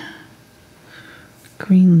a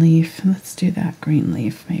green leaf. Let's do that green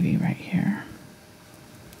leaf maybe right here.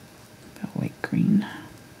 That white green.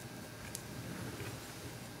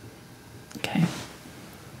 Okay.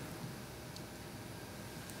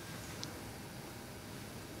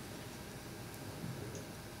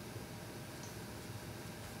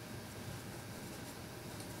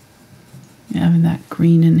 Having that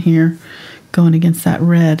green in here going against that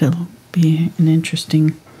red, it'll be an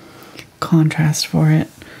interesting contrast for it.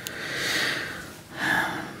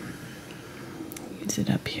 Use it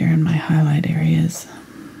up here in my highlight areas.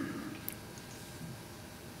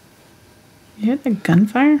 You hear the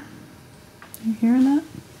gunfire? Are you hearing that?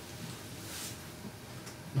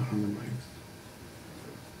 Not on the mics.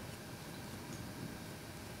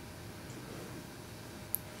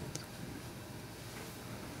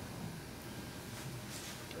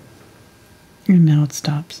 And now it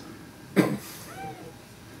stops.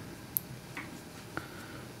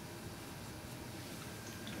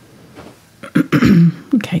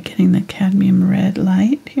 Okay, getting the cadmium red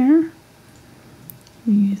light here.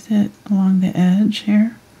 Use it along the edge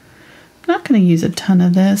here. I'm not going to use a ton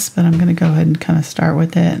of this, but I'm going to go ahead and kind of start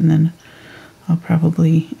with it, and then I'll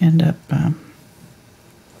probably end up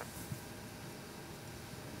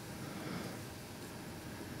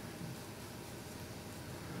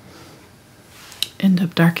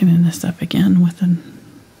darkening this up again with a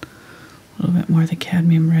little bit more of the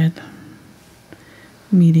cadmium red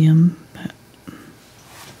medium. But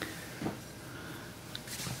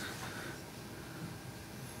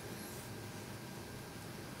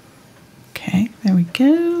okay, there we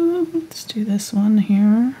go. Let's do this one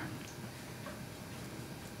here.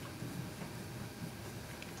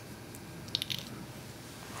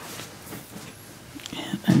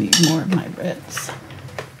 And I need more of my reds.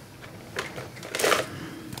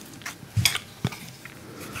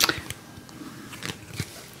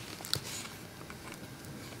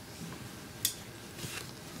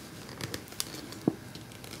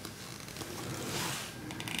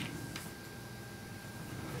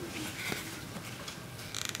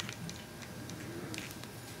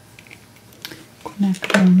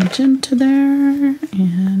 Quinacridone Magenta there,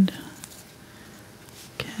 and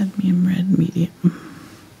Cadmium Red Medium.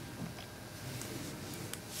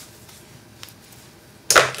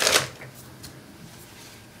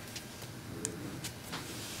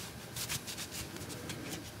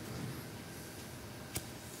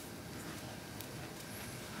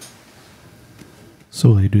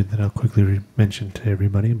 So while you do that, I'll quickly mention to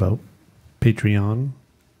everybody about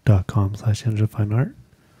patreon.com/angelafineart,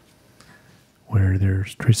 where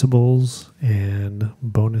there's traceables and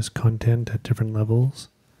bonus content at different levels,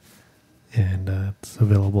 and it's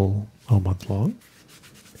available all month long,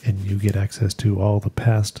 and you get access to all the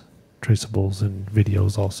past traceables and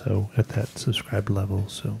videos also at that subscribed level,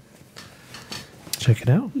 so check it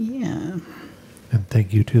out. Yeah. And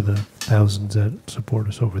thank you to the thousands that support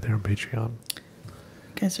us over there on Patreon. You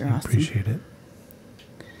guys are I awesome. appreciate it.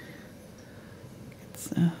 It's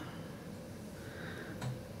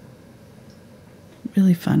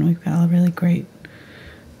really fun. We've got a really great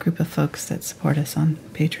group of folks that support us on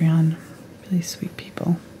Patreon. Really sweet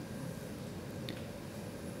people.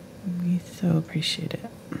 We so appreciate it.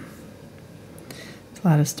 It's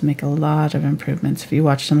allowed us to make a lot of improvements. If you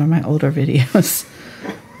watch some of my older videos,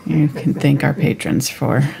 you can thank our patrons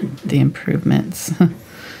for the improvements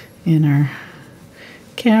in our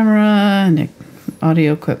camera and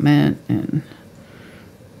audio equipment and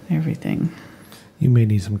everything. You may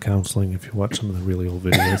need some counseling if you watch some of the really old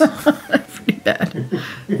videos. They're pretty bad.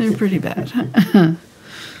 They're pretty bad.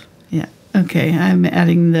 Yeah. Okay, I'm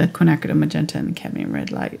adding the Quinacridone Magenta and the Cadmium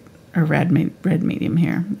Red Light, or Red Medium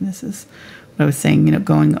here. This is what I was saying, you know,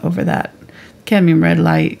 going over that. Cadmium Red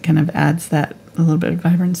Light kind of adds that a little bit of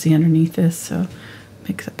vibrancy underneath this, so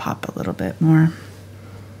makes it pop a little bit more.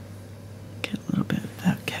 Get a little bit of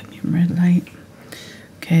that Cadmium Red Light.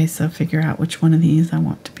 Okay, so figure out which one of these I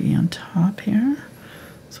want to be on top here.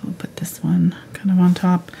 So we'll put this one kind of on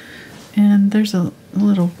top. And there's a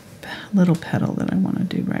little petal that I want to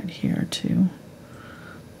do right here too.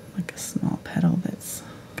 Like a small petal that's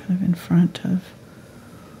kind of in front of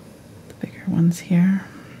the bigger ones here.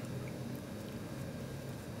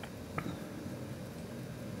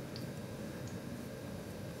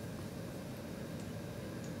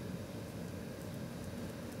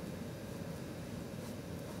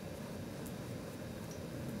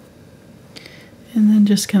 And then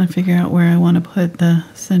just kind of figure out where I want to put the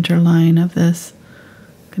center line of this.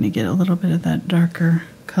 I'm going to get a little bit of that darker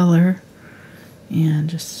color and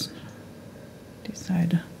just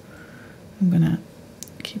decide I'm going to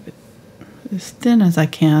keep it as thin as I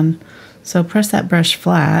can. So press that brush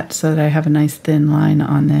flat so that I have a nice thin line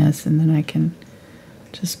on this, and then I can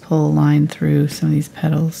just pull a line through some of these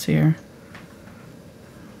petals here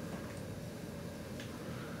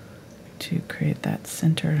to create that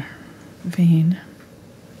center vein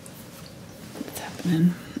that's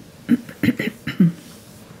happening.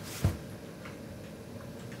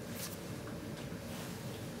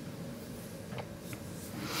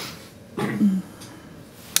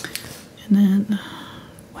 And then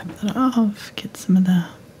wipe that off, get some of the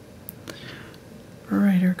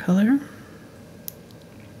brighter color.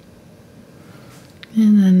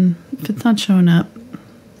 And then if it's not showing up,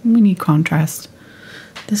 we need contrast.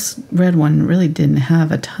 This red one really didn't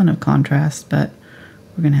have a ton of contrast, but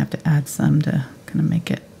we're going to have to add some to kind of make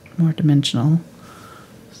it more dimensional.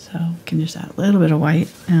 So you can just add a little bit of white.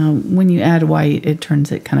 Now, when you add white, it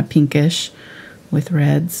turns it kind of pinkish with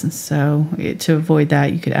reds. And so to avoid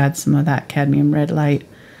that, you could add some of that Cadmium Red Light.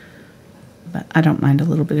 But I don't mind a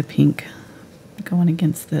little bit of pink going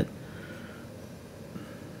against it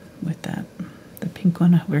with that. The pink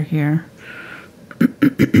one over here.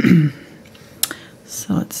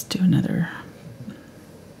 So let's do another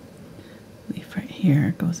leaf right here.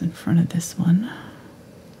 It goes in front of this one.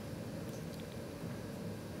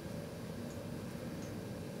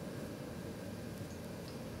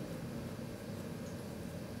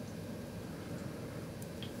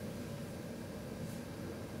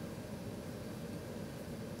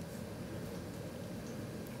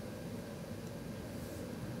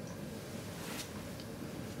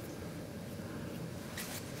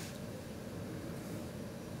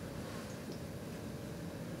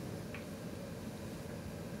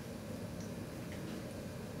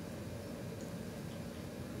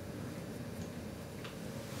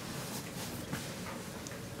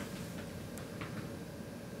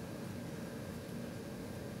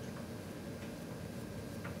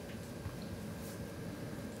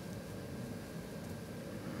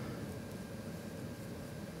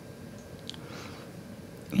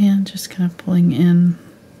 And just kind of pulling in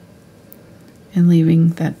and leaving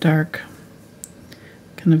that dark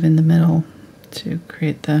kind of in the middle to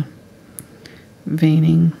create the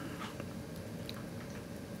veining.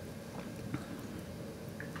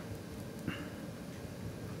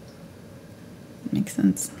 Makes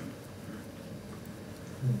sense.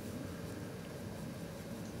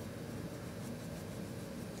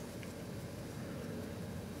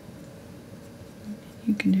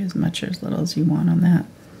 You can do as much or as little as you want on that.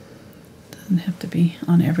 Doesn't have to be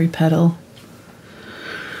on every petal.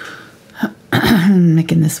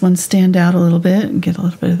 Making this one stand out a little bit and get a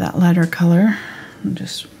little bit of that lighter color. And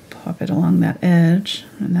just pop it along that edge,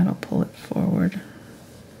 and that'll pull it forward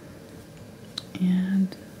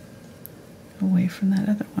and away from that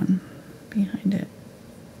other one behind it.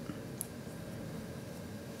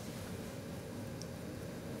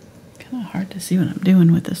 Kind of hard to see what I'm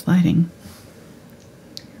doing with this lighting.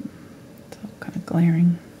 It's all kind of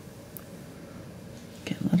glaring.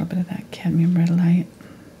 Get a little bit of that Cadmium Red Light.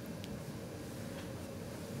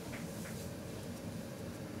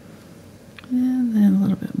 And then a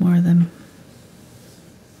little bit more of the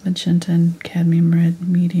Magenta and Cadmium Red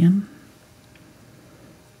Medium.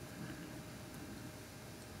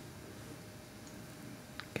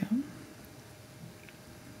 Go.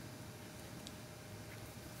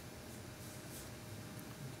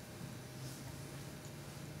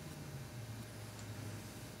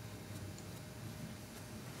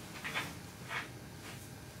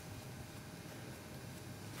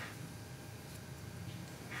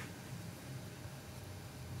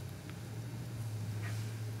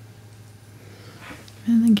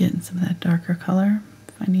 And then getting some of that darker color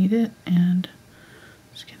if I need it, and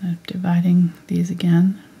just kind of dividing these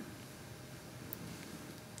again.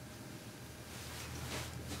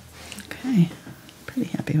 Okay, pretty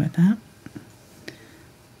happy with that.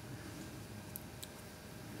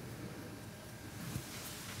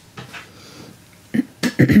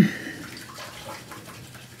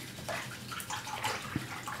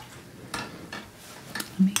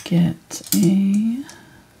 Let me get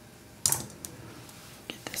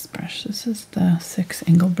this brush. This is the 6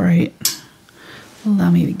 Angle Bright. It'll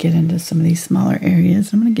allow me to get into some of these smaller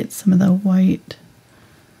areas. I'm going to get some of the white.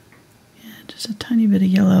 Yeah, just a tiny bit of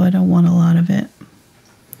yellow. I don't want a lot of it.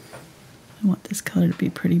 I want this color to be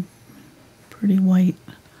pretty white.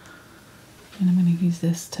 And I'm going to use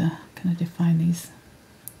this to kind of define these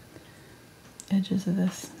edges of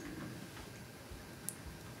this.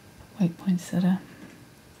 white poinsettia.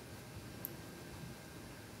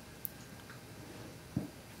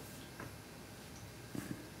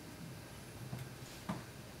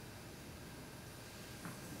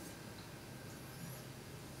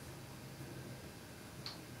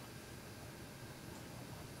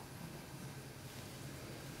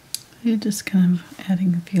 You're just kind of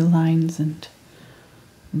adding a few lines and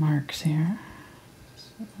marks here.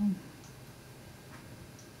 So.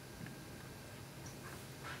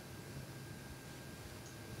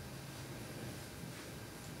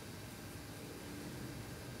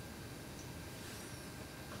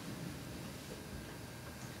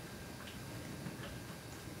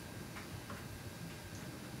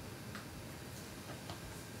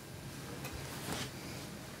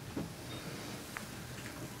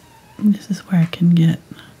 And this is where I can get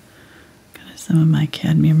kind of some of my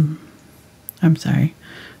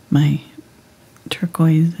my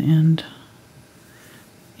turquoise and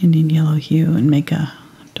Indian yellow hue and make a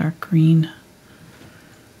dark green.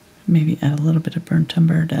 Maybe add a little bit of burnt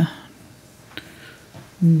umber to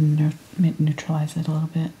neutralize it a little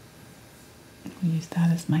bit. We'll use that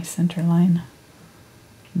as my center line,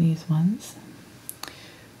 these ones.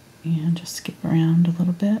 And just skip around a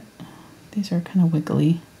little bit. These are kind of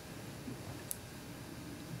wiggly.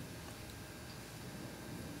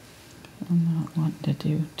 I'm not wanting to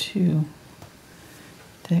do too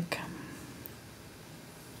thick.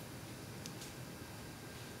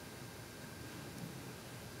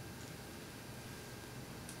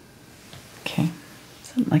 Okay,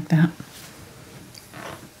 something like that.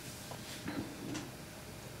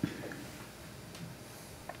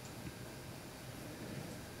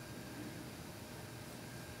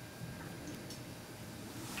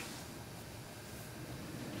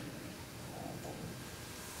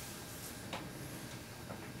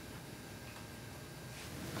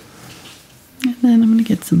 And then I'm going to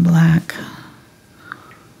get some black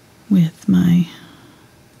with my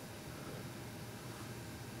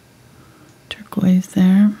turquoise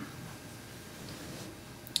there.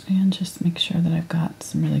 And just make sure that I've got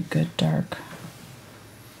some really good dark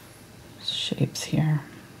shapes here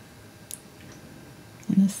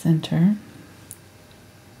in the center.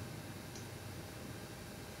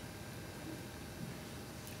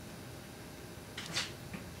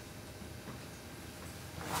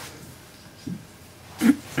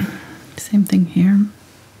 Same thing here.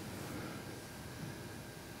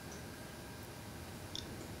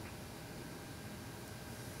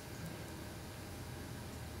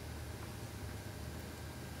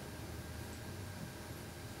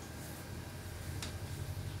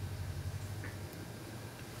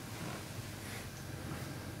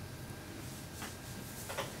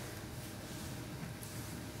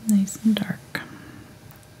 Nice and dark.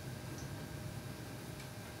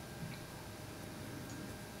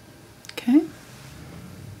 Okay.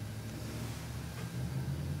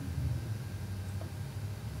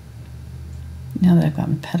 Now that I've got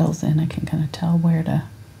my petals in, I can kind of tell where to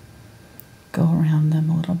go around them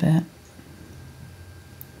a little bit.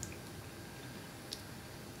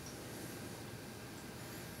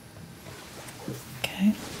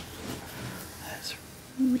 Okay. That's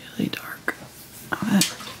really dark.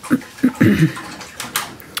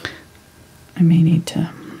 I may need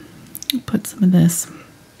to put some of this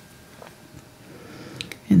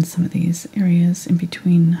in some of these areas in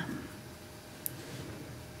between.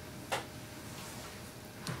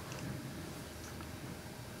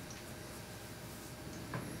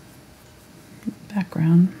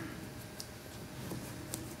 Background.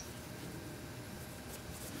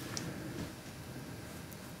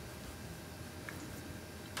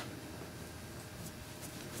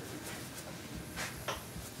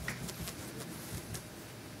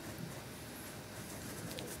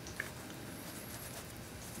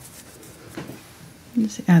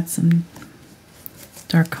 Just add some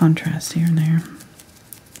dark contrast here and there.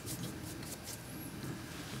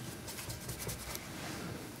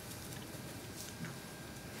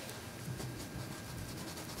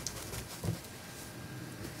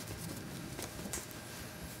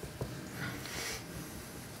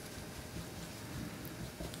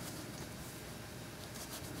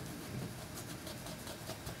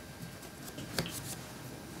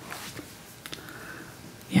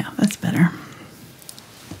 Yeah, that's better.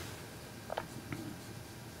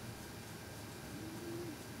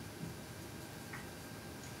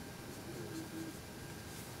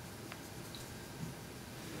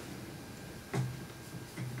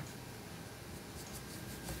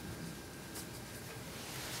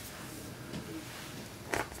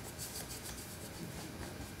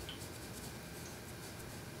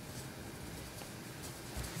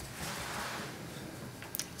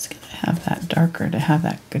 darker to have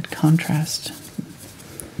that good contrast.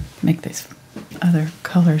 Make these other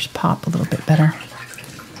colors pop a little bit better.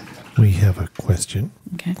 We have a question.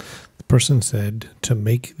 Okay. The person said, to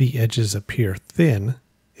make the edges appear thin,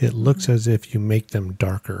 it looks as if you make them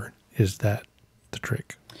darker. Is that the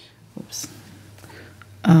trick? Oops.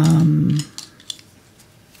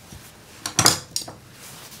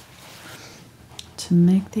 To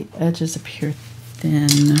make the edges appear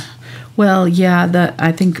thin. Well, yeah,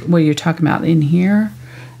 I think what you're talking about in here,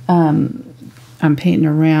 I'm painting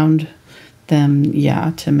around them,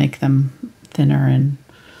 yeah, to make them thinner and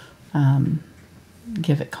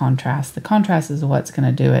give it contrast. The contrast is what's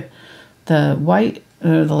going to do it. The white,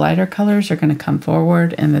 the lighter colors are going to come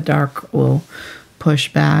forward and the dark will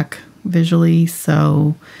push back visually.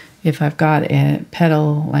 So if I've got a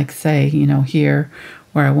petal, like say, you know, here,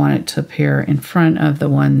 where I want it to appear in front of the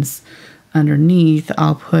ones underneath,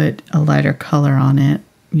 I'll put a lighter color on it,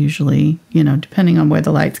 usually, you know, depending on where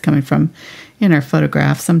the light's coming from in our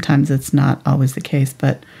photograph. Sometimes it's not always the case,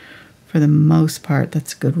 but for the most part,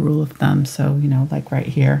 that's a good rule of thumb. So, you know, like right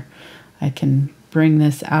here, I can bring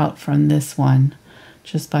this out from this one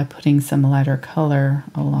just by putting some lighter color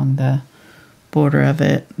along the border of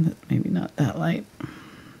it. Maybe not that light.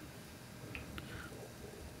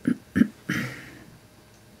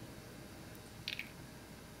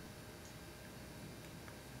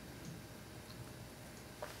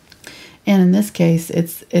 And in this case,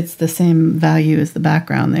 it's the same value as the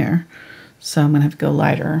background there. So I'm going to have to go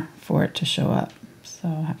lighter for it to show up. So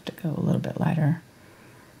I'll have to go a little bit lighter.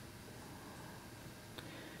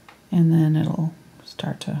 And then it'll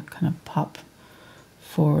start to kind of pop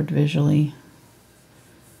forward visually.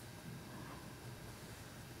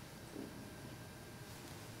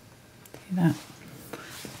 See that?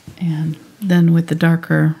 And then with the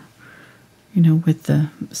darker, you know, with the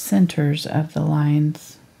centers of the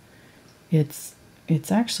lines, it's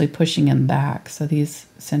actually pushing them back. So these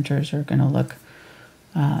centers are going to look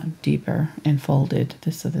deeper and folded.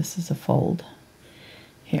 So this is a fold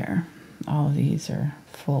here. All of these are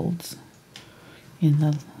folds in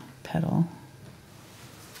the petal.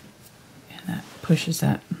 And that pushes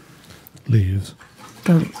that. Leaves.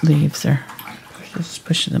 The leaves are just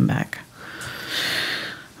pushing them back.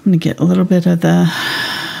 I'm going to get a little bit of the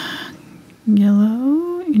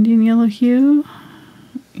yellow, Indian yellow hue,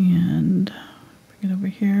 and bring it over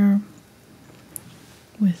here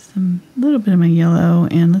with some little bit of my yellow,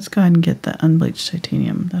 and let's go ahead and get the unbleached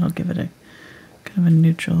titanium. That'll give it a kind of a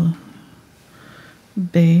neutral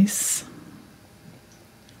base.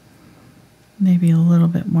 Maybe a little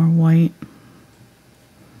bit more white.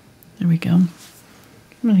 There we go. I'm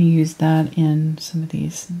going to use that in some of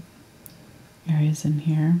these areas in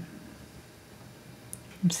here.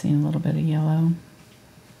 I'm seeing a little bit of yellow.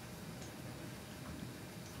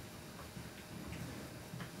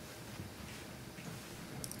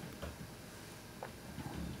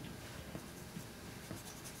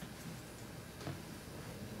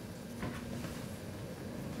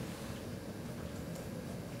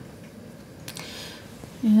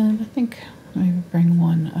 And I think maybe bring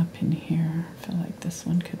one up in here. I feel like this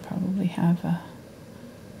one could probably have a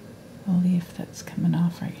leaf that's coming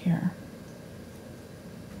off right here.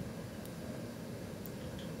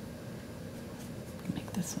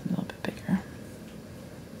 Make this one a little bit bigger.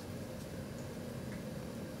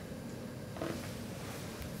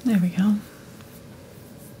 There we go.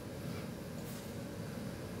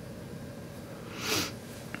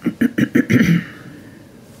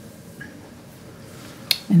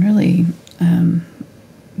 And really,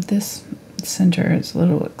 this center is a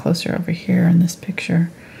little bit closer over here in this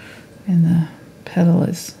picture, and the petal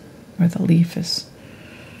is, or the leaf is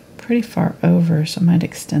pretty far over, so I might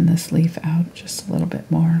extend this leaf out just a little bit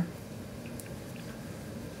more.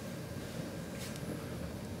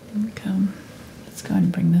 There we go. Let's go ahead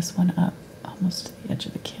and bring this one up almost to the edge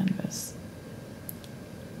of the canvas.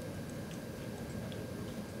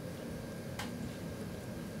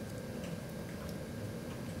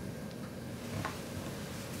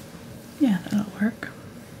 Yeah, that'll work.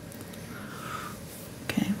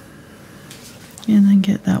 Okay. And then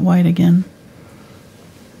get that white again.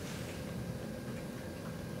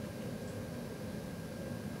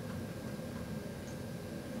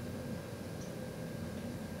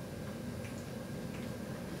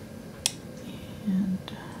 And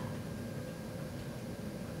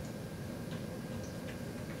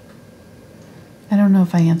I don't know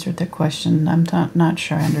if I answered the question. I'm not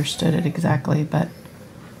sure I understood it exactly, but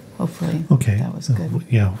hopefully that was good.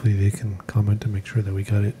 Yeah, hopefully they can comment to make sure that we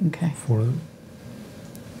got it for them.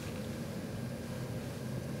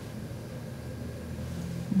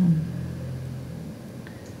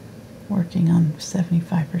 working on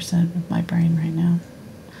 75% of my brain right now.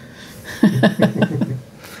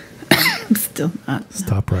 I'm still not.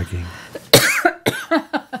 Stop bragging.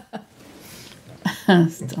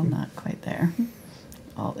 Still not quite there.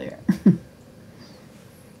 All there.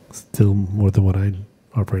 Still more than what I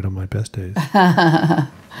operate on my best days. I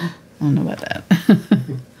don't know about that. I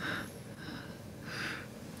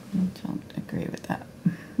don't agree with that.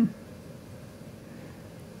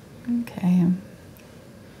 Okay.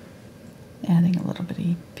 Adding a little bit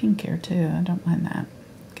of pink here too. I don't mind that.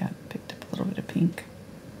 Picked up a little bit of pink.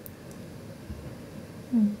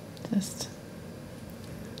 Just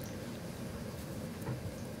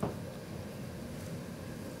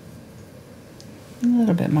a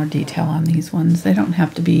little bit more detail on these ones. They don't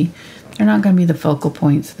have to be, they're not going to be the focal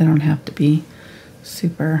points. They don't have to be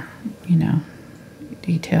super, you know,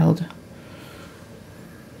 detailed.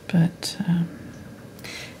 But,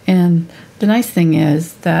 and the nice thing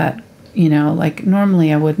is that, you know, like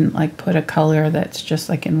normally I wouldn't like put a color that's just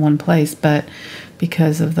like in one place, but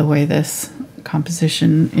because of the way this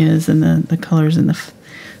composition is and the colors in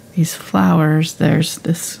these flowers, there's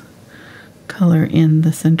this color in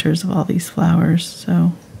the centers of all these flowers.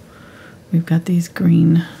 So we've got these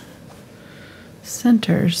green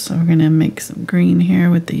centers. So we're going to make some green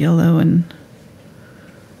here with the yellow and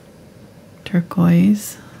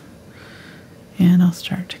turquoise. And I'll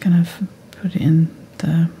start to kind of put in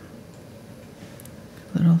the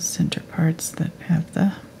little center parts that have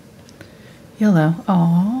the yellow.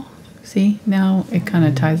 Oh, see, now it kind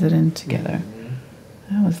of ties it in together.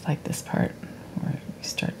 I always like this part where we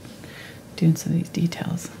start doing some of these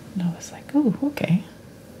details. And I was like, oh, okay.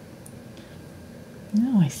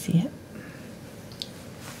 Now I see it.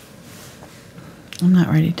 I'm not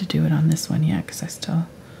ready to do it on this one yet because I still,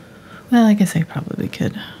 well, I guess I probably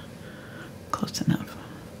could. Close enough.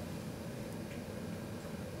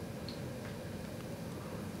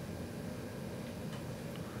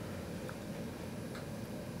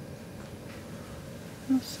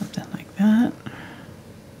 Something like that.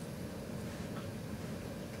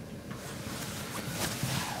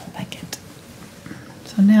 I like it.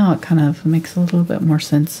 So now it kind of makes a little bit more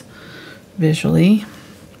sense visually.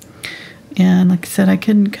 And like I said, I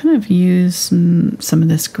can kind of use some of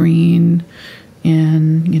this green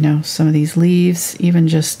in, you know, some of these leaves, even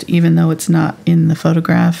though it's not in the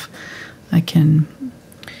photograph, I can,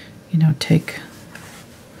 you know, take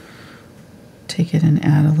it and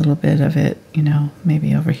add a little bit of it, you know,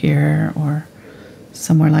 maybe over here or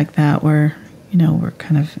somewhere like that where, you know, we're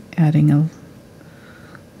kind of adding a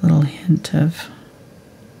little hint of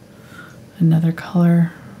another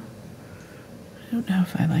color. I don't know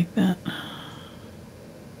if I like that.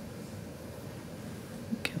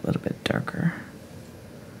 Get a little bit darker.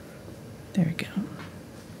 There we go.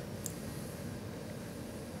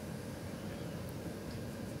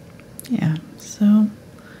 Yeah, so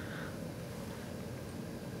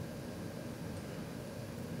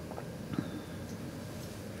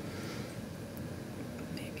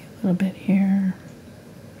maybe a little bit here.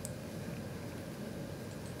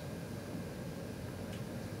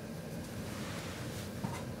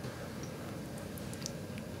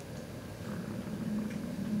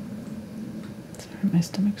 Sorry, my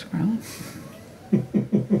stomach's growling.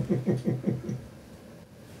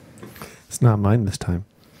 It's not mine this time.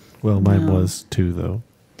 Well, mine No. was too, though.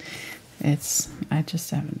 I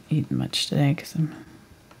just haven't eaten much today because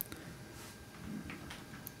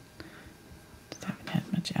just haven't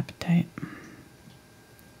had much appetite.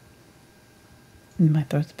 And my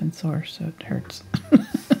throat's been sore, so it hurts.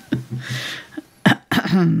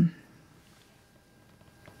 I'm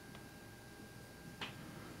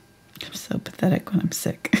so pathetic when I'm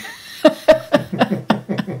sick. I'm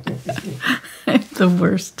the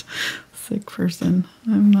worst sick person.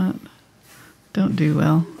 Don't do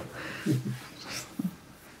well.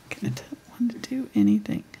 Can't want to do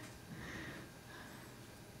anything.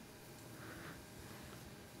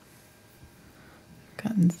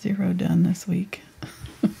 Gotten 0 done this week.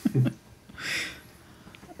 Or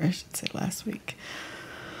I should say last week.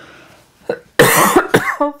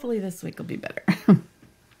 Hopefully this week will be better.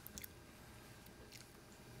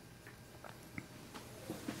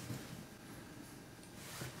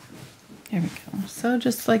 There we go. So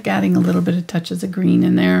just like adding a little bit of touches of green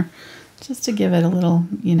in there, just to give it a little,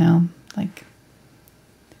 you know, like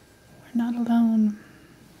we're not alone.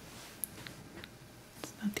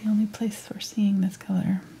 It's not the only place we're seeing this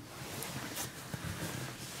color.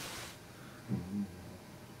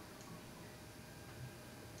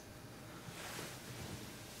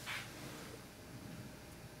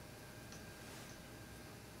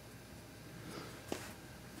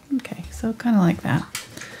 Okay, so kind of like that.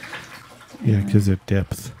 Yeah, because of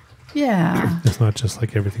depth. Yeah. It's not just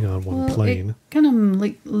like everything on one plane. It kind of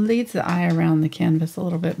leads the eye around the canvas a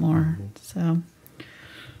little bit more. So,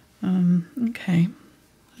 okay.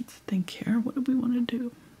 Let's think here. What do we want to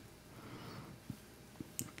do?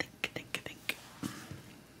 Think.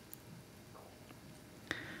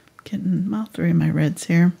 Getting all three of my reds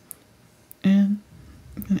here. And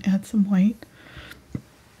I'm going to add some white.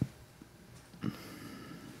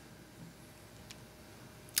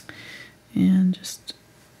 And just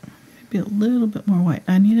maybe a little bit more white.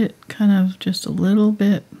 I need it kind of just a little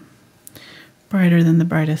bit brighter than the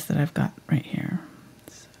brightest that I've got right here.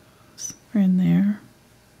 So somewhere in there.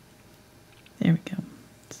 There we go.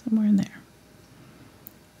 Somewhere in there.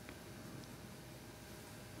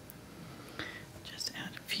 Just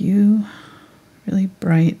add a few really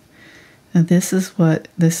bright. Now this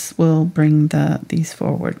will bring these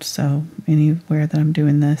forward. So anywhere that I'm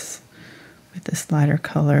doing this with this lighter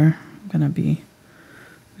color, I'm going to be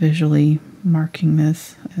visually marking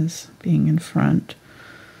this as being in front.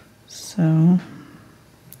 So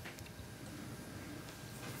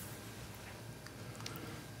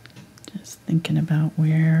just thinking about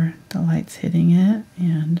where the light's hitting it,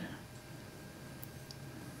 and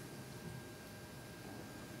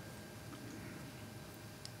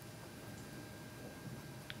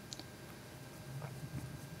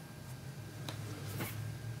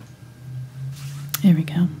there we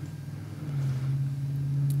go.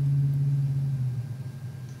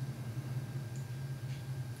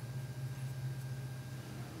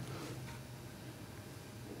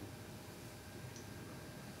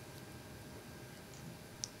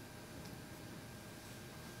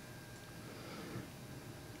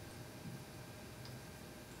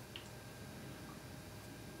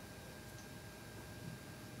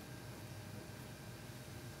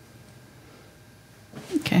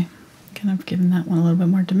 Okay, kind of giving that one a little bit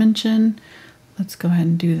more dimension. Let's go ahead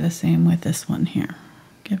and do the same with this one here.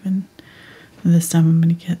 Given this time I'm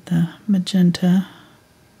going to get the magenta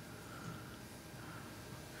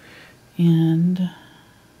and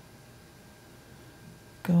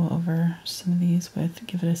go over some of these with,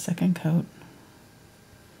 give it a second coat.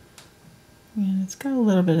 And it's got a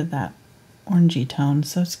little bit of that orangey tone,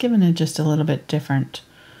 so it's giving it just a little bit different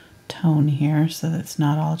tone here, so that it's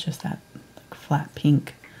not all just that like flat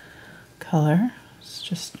pink color. It's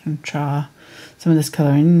just going to draw some of this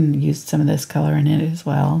color in and use some of this color in it as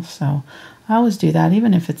well. So I always do that,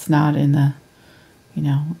 even if it's not in the, you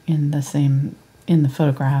know, in the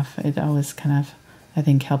photograph. It always kind of, I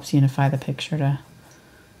think, helps unify the picture to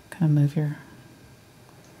kind of move your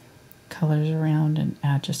colors around and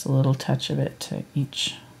add just a little touch of it to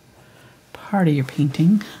each part of your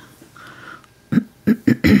painting.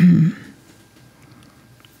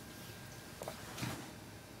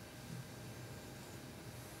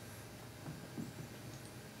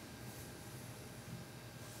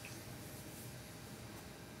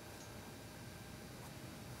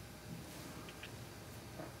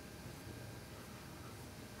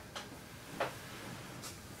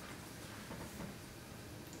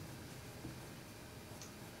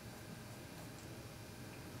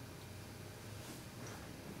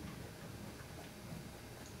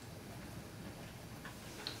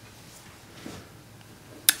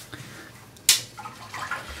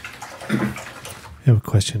 I have a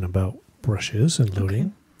question about brushes and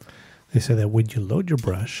loading. Okay. They say that when you load your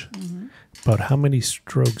brush, about how many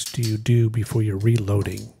strokes do you do before you're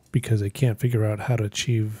reloading? Because they can't figure out how to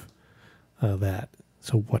achieve that.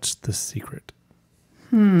 So what's the secret?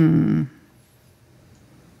 I don't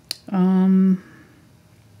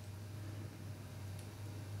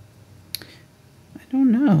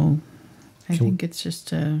know. I think it's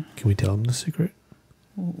just a... Can we tell them the secret?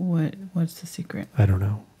 What's the secret? I don't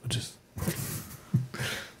know. Just...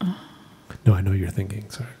 No, I know you're thinking.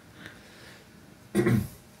 Sorry.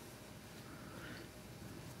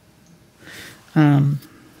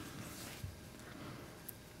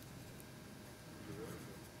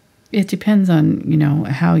 It depends on, you know,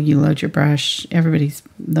 how you load your brush.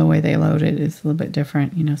 The way they load it is a little bit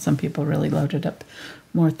different. You know, some people really load it up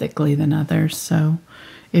more thickly than others. So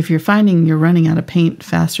if you're finding you're running out of paint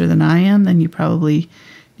faster than I am, then you probably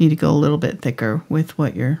need to go a little bit thicker with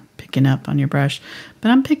what you're picking up on your brush. But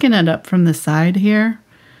I'm picking it up from the side here,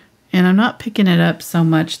 and I'm not picking it up so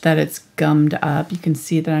much that it's gummed up. You can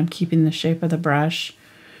see that I'm keeping the shape of the brush,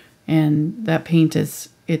 and that paint it's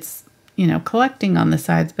you know, collecting on the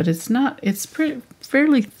sides, but it's not, it's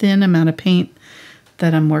fairly thin amount of paint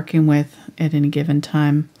that I'm working with at any given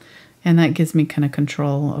time, and that gives me kind of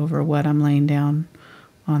control over what I'm laying down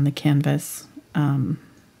on the canvas.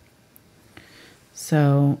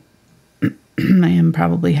 So I am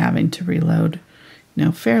probably having to reload,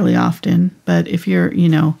 fairly often. But if you're,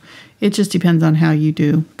 it just depends on how you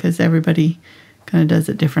do, because everybody kind of does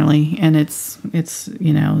it differently, and it's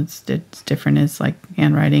different. It's like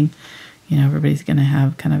handwriting. Everybody's going to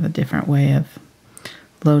have kind of a different way of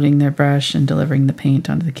loading their brush and delivering the paint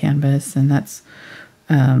onto the canvas, and that's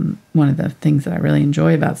one of the things that I really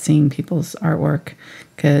enjoy about seeing people's artwork,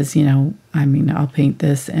 because I'll paint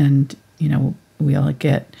this, and we'll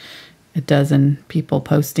get a dozen people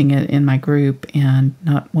posting it in my group, and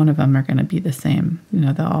not one of them are going to be the same.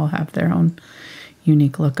 They'll all have their own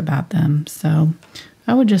unique look about them. So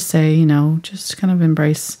I would just say, just kind of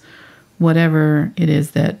embrace whatever it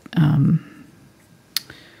is that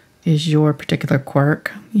is your particular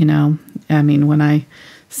quirk. When I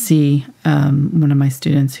see one of my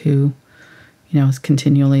students who, is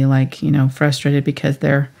continually frustrated because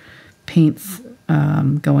their paint's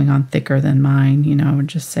going on thicker than mine, I would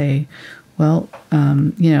just say, well,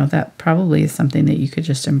 that probably is something that you could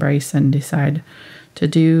just embrace and decide to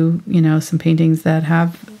do, some paintings that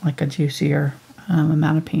have like a juicier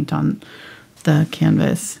amount of paint on the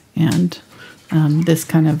canvas. And this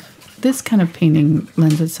kind of painting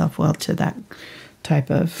lends itself well to that type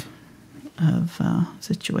of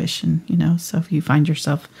situation, So if you find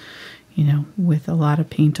yourself, with a lot of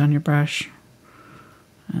paint on your brush,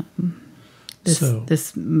 this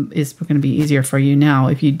is going to be easier for you. Now,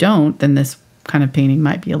 if you don't, then this kind of painting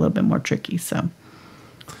might be a little bit more tricky. So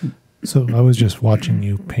I was just watching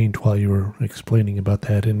you paint while you were explaining about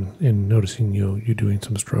that, and noticing you doing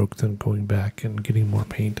some strokes and going back and getting more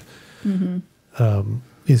paint. Mm-hmm.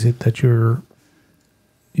 Is it that you're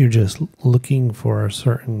just looking for a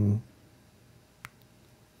certain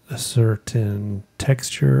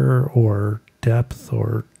texture or depth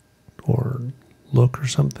or look or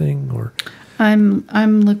something? Or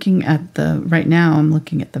I'm looking at right now I'm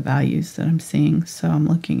looking at the values that I'm seeing. So I'm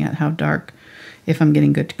looking at how dark, if I'm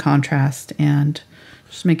getting good contrast, and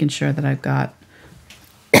just making sure that I've got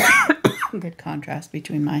good contrast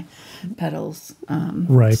between my petals,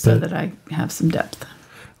 right, so that I have some depth.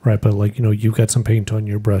 Right, but you've got some paint on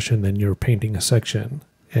your brush, and then you're painting a section,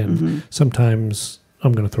 and mm-hmm. sometimes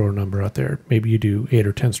I'm going to throw a number out there. Maybe you do 8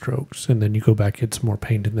 or 10 strokes, and then you go back, get some more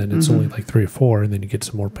paint, and then it's mm-hmm. only like 3 or 4, and then you get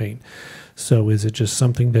some more paint. So is it just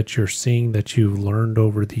something that you're seeing that you've learned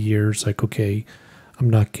over the years? Like, okay, I'm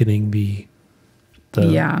not getting the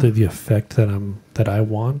effect that I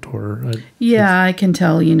want, or I can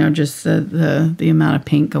tell, just the amount of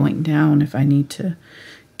paint going down, if I need to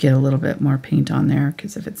get a little bit more paint on there,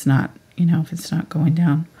 because if it's not going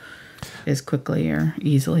down as quickly or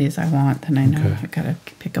easily as I want, then I know I gotta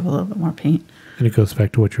pick up a little bit more paint. And it goes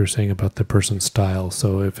back to what you were saying about the person's style.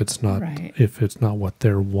 So if it's not what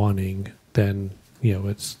they're wanting, then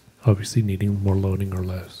it's obviously needing more loading or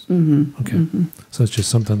less. Mm-hmm. Okay, mm-hmm. So it's just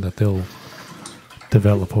something that they'll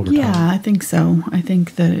develop over time. Yeah, I think so. I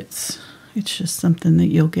think that it's just something that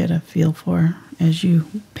you'll get a feel for as you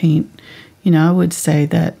paint. I would say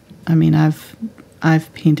that,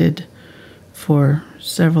 I've painted for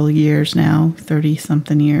several years now,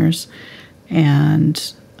 30-something years,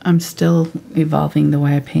 and I'm still evolving the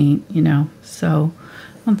way I paint, So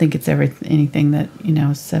I don't think it's anything that,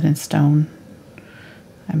 is set in stone.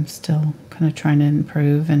 I'm still kind of trying to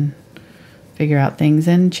improve and figure out things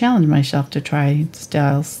and challenge myself to try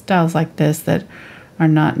styles like this that are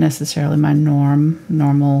not necessarily my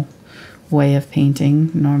normal way of painting.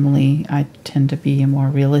 Normally, I tend to be a more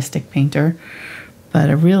realistic painter, but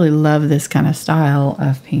I really love this kind of style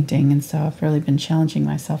of painting, and so I've really been challenging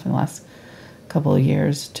myself in the last couple of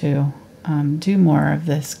years to do more of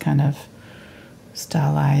this kind of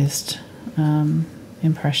stylized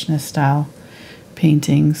Impressionist style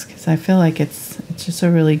paintings, because I feel like it's just a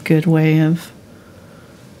really good way of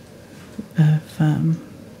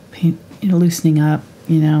paint, loosening up,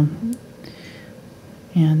 and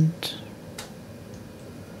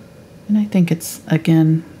I think it's,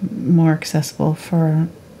 again, more accessible for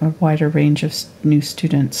a wider range of new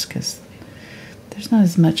students, because there's not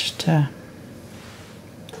as much to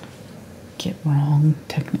get wrong,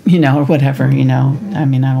 or whatever, I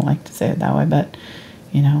don't like to say it that way, but,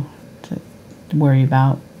 to worry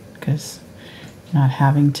about, because you're not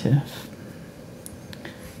having to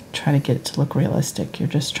try to get it to look realistic. You're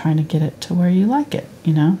just trying to get it to where you like it,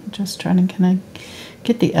 just trying to kind of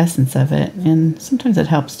get the essence of it. And sometimes it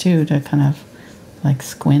helps too to kind of like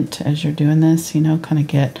squint as you're doing this,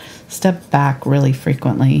 kind of step back really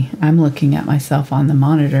frequently. I'm looking at myself on the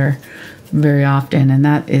monitor very often, and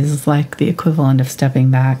that is like the equivalent of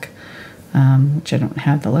stepping back, which I don't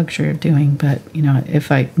have the luxury of doing. But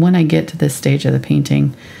when I get to this stage of the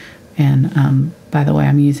painting, And by the way,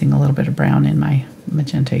 I'm using a little bit of brown in my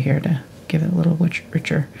magenta here to give it a little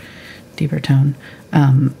richer, deeper tone.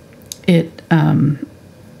 It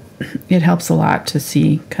helps a lot to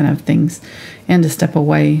see kind of things and to step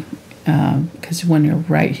away, because when you're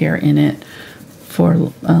right here in it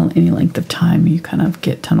for any length of time, you kind of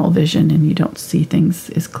get tunnel vision and you don't see things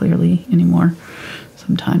as clearly anymore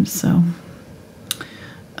sometimes. So,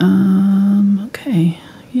 okay,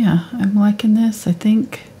 yeah, I'm liking this. I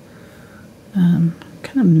think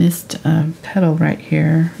kind of missed a petal right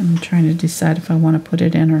here. I'm trying to decide if I want to put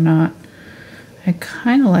it in or not. I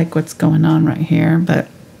kind of like what's going on right here, but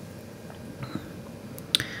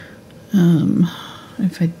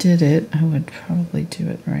if I did it, I would probably do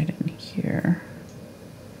it right in here,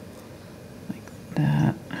 like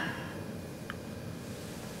that.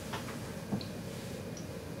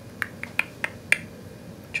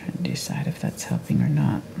 Trying to decide if that's helping or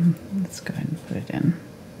not. Let's go ahead and put it in.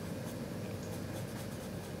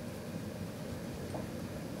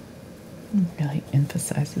 It really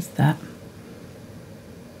emphasizes that.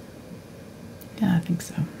 Yeah, I think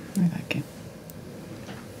so. I like it.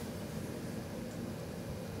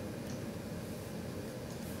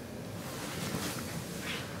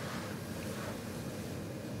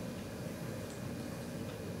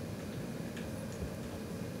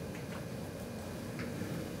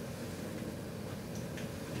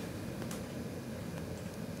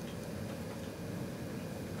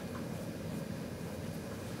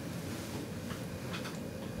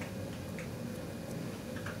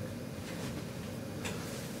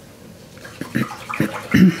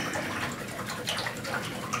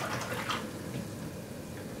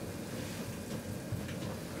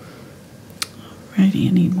 Alrighty, I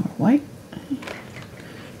need more white.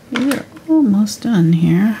 We're almost done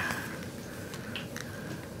here.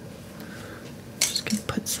 Just gonna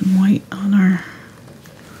put some white on our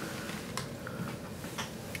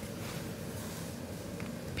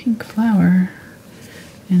pink flower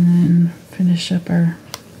and then finish up our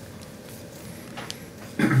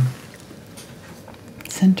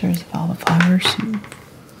centers of all the flowers.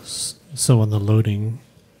 So on the loading,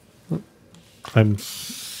 I'm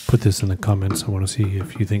put this in the comments. I want to see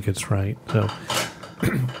if you think it's right. So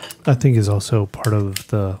I think is also part of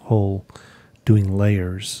the whole doing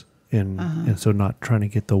layers and so not trying to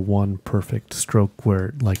get the one perfect stroke where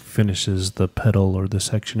it like finishes the petal or the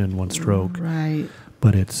section in one stroke. Right.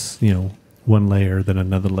 But it's, one layer, then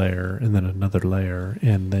another layer, and then another layer,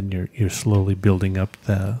 and then you're slowly building up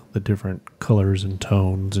the different colors and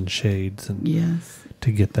tones and shades and yes,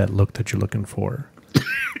 to get that look that you're looking for.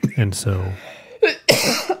 And so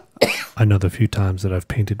I know the few times that I've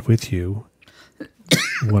painted with you,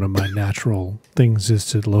 one of my natural things is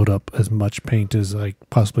to load up as much paint as I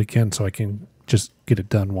possibly can so I can just get it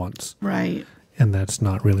done once. Right. And that's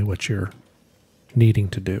not really what you're needing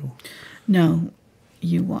to do. No,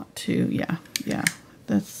 you want to, yeah,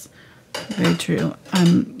 that's very true.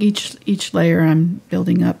 Each layer I'm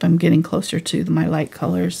building up, I'm getting closer to my light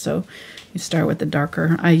colors. So you start with the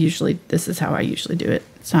darker. This is how I usually do it.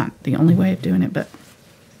 It's not the only way of doing it, but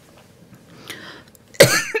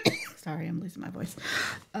sorry, I'm losing my voice.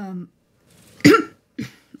 Go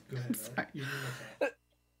ahead. Sorry.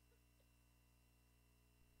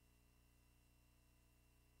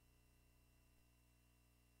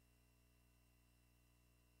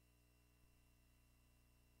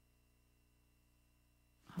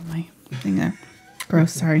 Oh, my thing there.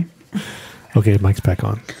 Gross, sorry. Okay, mic's back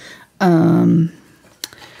on.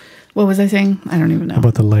 What was I saying? I don't even know. How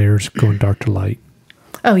about the layers going dark to light?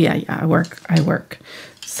 Oh, yeah, I work.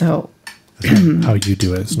 So how you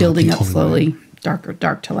do it. It's building up slowly,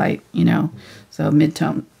 dark to light, So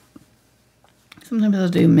mid-tone. Sometimes I'll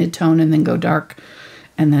do mid-tone and then go dark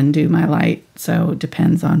and then do my light. So it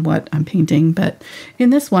depends on what I'm painting. But in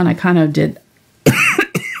this one, I kind of did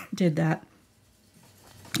that.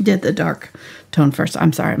 Did the dark tone first.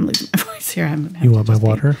 I'm sorry, I'm losing my voice here. You want my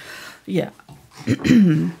water? Yeah.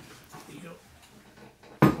 I'm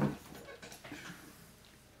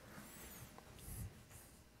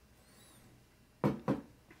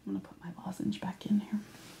going to put my lozenge back in here.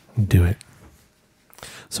 Do it.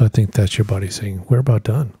 So I think that's your body saying, we're about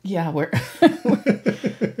done. Yeah, we're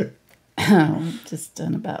just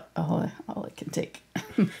done about all I can take.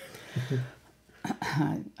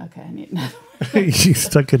 Okay, I need another. You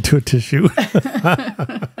stuck it to a tissue.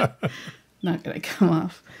 Not going to come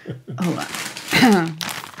off. Hold on.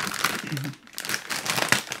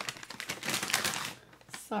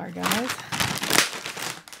 Sorry, guys.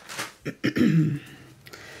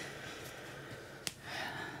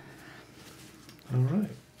 All right.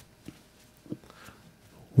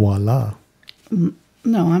 Voila.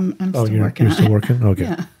 No, I'm still working. You're still working? Okay.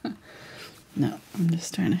 Yeah. No, I'm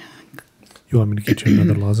just trying to. You want me to get you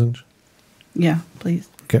another lozenge? Yeah, please.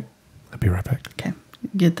 Okay. I'll be right back. Okay.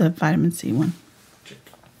 Get the vitamin C one.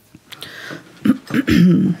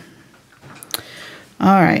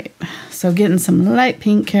 All right. So getting some light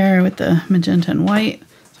pink here with the magenta and white.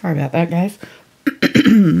 Sorry about that, guys.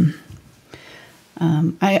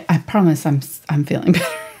 I promise I'm feeling better.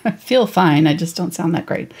 I feel fine. I just don't sound that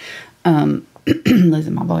great.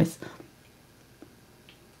 Losing my voice.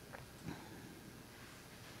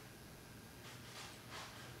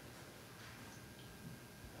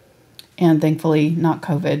 And thankfully, not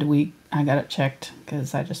COVID. I got it checked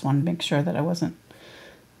because I just wanted to make sure that I wasn't,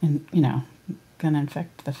 going to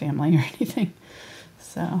infect the family or anything.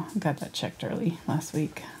 So I got that checked early last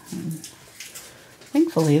week. And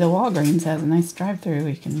thankfully, the Walgreens has a nice drive-through.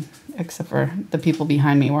 We can, except for the people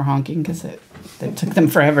behind me were honking because it took them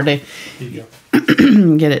forever to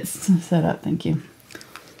get it set up. Thank you.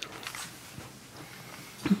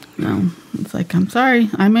 No, it's like, I'm sorry,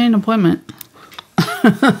 I made an appointment.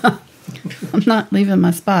 I'm not leaving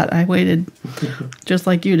my spot. I waited just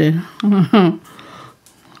like you did.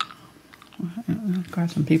 Got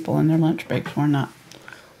some people in their lunch breaks were not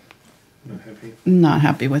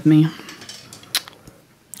happy with me.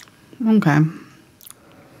 Okay.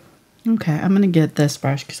 Okay, I'm going to get this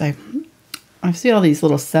brush because I see all these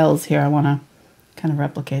little cells here. I want to kind of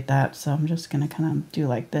replicate that. So I'm just going to kind of do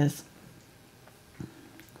like this.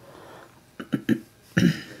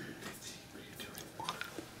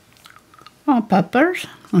 Oh, Peppers.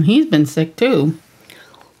 Well, he's been sick too.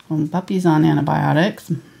 Puppy's on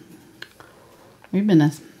antibiotics. We've been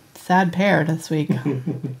a sad pair this week.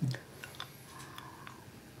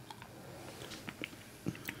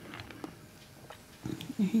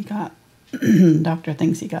 He got, doctor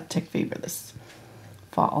thinks he got tick fever this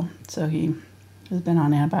fall. So he has been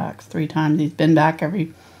on antibiotics 3 times. He's been back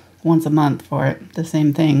once a month for it, the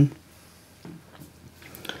same thing.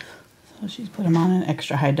 So she's put him on an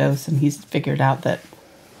extra high dose, and he's figured out that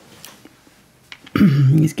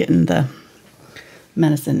he's getting the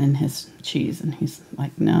medicine in his cheese, and he's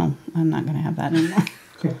like, no, I'm not going to have that anymore.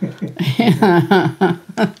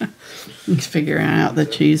 He's figuring out the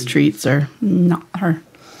cheese treats are not her.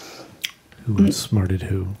 Who outsmarted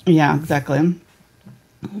who? Yeah, exactly.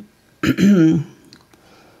 Okay,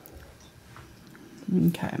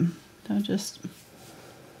 so just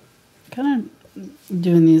kind of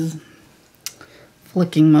doing these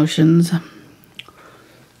flicking motions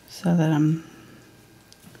so that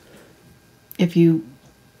if you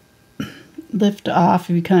lift off,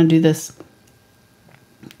 if you kind of do this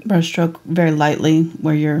brush stroke very lightly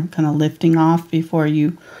where you're kind of lifting off before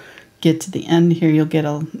you get to the end here, you'll get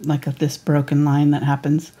this broken line that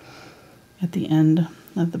happens at the end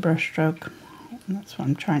of the brush stroke. And that's what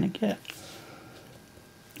I'm trying to get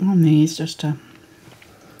on these, and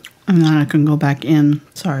then I can go back in.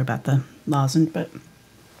 Sorry about the lozenge, but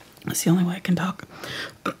that's the only way I can talk.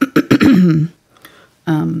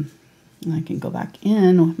 And I can go back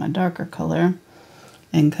in with my darker color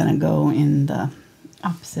and kind of go in the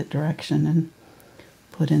opposite direction and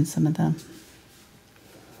put in some of the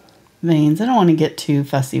veins. I don't want to get too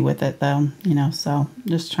fussy with it though, so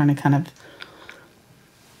just trying to kind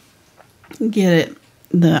of get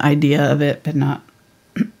the idea of it, but not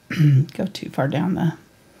go too far down the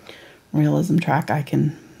realism track. I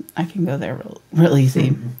can go there real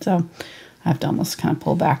easy. So I have to almost kind of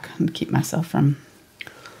pull back and keep myself from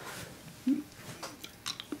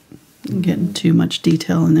getting too much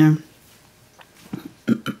detail in there.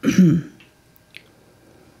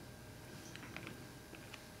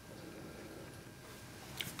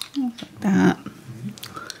 Like that.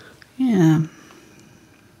 Yeah.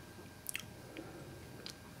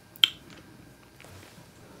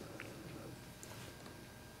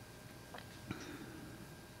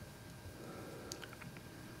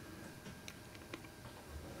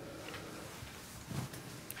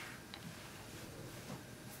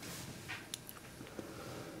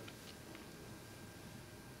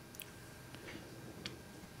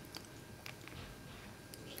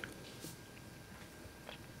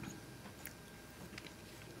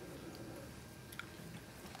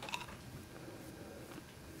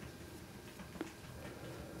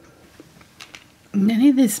 Any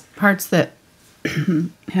of these parts that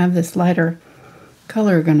have this lighter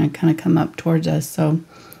color are going to kind of come up towards us. So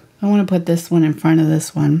I want to put this one in front of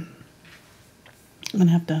this one. I'm going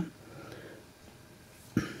to have to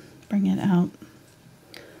bring it out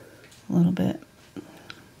a little bit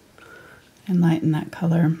and lighten that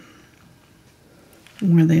color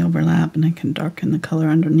where they overlap, and I can darken the color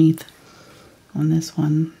underneath on this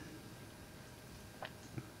one.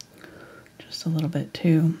 just a little bit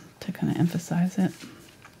too, to kind of emphasize it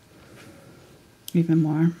even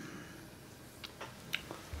more.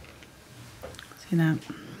 See that?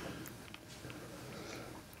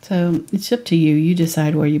 So it's up to you. You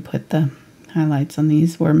decide where you put the highlights on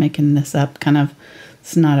these. We're making this up kind of.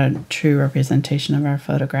 It's not a true representation of our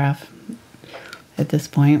photograph. At this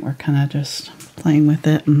point, we're kind of just playing with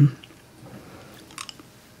it and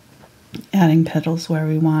adding petals where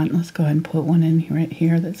we want. Let's go ahead and put one in right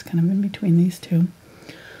here that's kind of in between these two.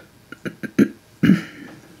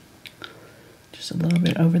 Just a little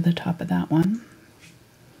bit over the top of that one.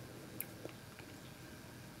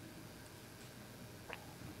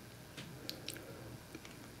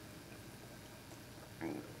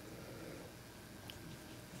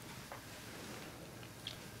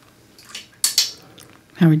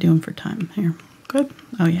 How are we doing for time here? Good?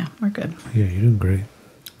 Oh yeah, we're good. Yeah, you're doing great.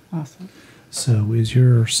 Awesome. So is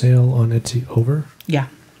your sale on Etsy over? Yeah.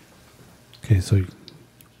 Okay, so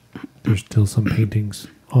there's still some paintings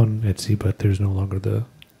on Etsy, but there's no longer the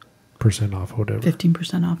 % off or whatever.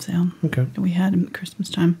 15% off sale. Okay. That we had in Christmas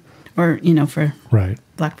time. Or, you know, for right.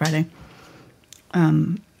 Black Friday.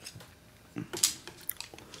 Yeah.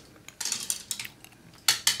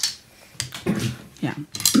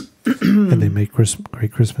 And they make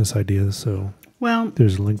great Christmas ideas, so well,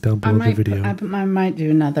 there's a link down below the video. I might do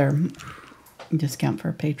another discount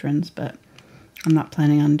for patrons, but I'm not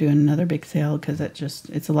planning on doing another big sale because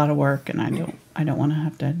it's a lot of work, and I don't want to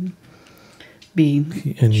have to be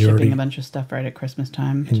shipping a bunch of stuff right at Christmas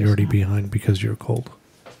time. And you're already behind because you're cold.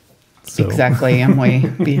 So. Exactly, I'm way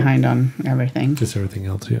behind on everything. Just everything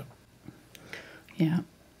else, yeah. Yeah.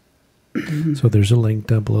 So there's a link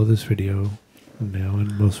down below this video. Now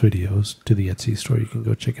in most videos to the Etsy store. You can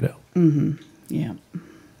go check it out. Mm-hmm. Yeah.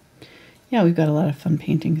 Yeah, we've got a lot of fun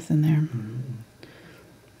paintings in there. Mm-hmm.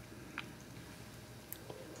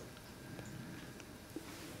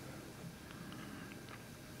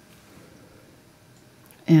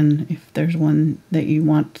 And if there's one that you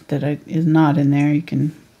want that is not in there, you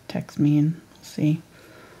can text me and we'll see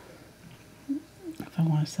if I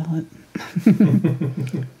want to sell it.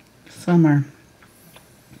 Some are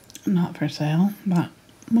not for sale, but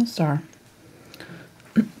most are.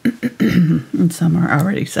 And some are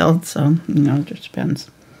already sold, so, you know, it just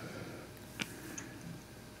depends.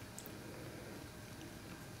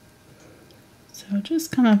 So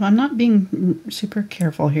just kind of, I'm not being super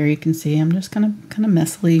careful here, you can see. I'm just kind of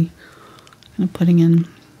messily kind of putting in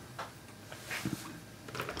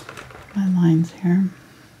my lines here.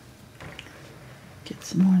 Get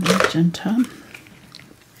some more magenta.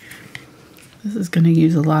 This is going to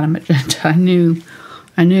use a lot of magenta. I knew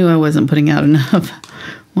I wasn't putting out enough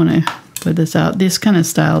when I put this out. This kind of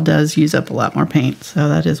style does use up a lot more paint, so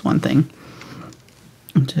that is one thing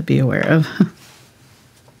to be aware of.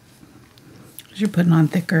 You're putting on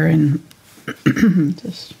thicker and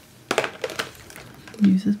just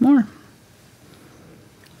uses more.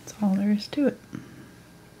 That's all there is to it.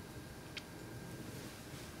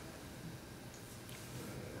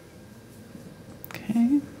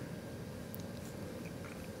 Okay.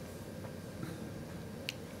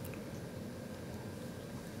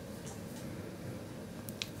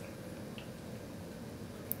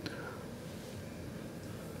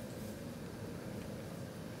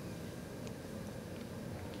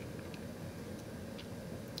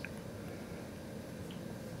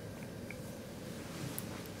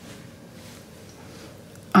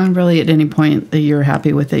 Really, at any point that you're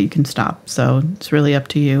happy with it, you can stop. So it's really up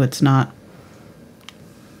to you. It's not.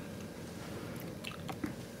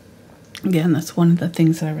 Again, that's one of the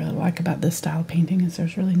things that I really like about this style of painting is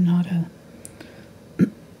there's really not a,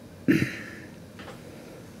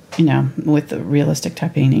 you know, with the realistic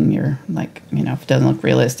type painting, you're like, you know, if it doesn't look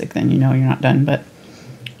realistic, then you know you're not done. But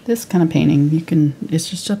this kind of painting, you can, it's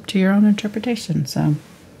just up to your own interpretation. So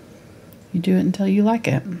you do it until you like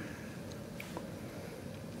it.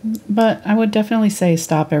 But I would definitely say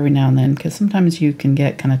stop every now and then, because sometimes you can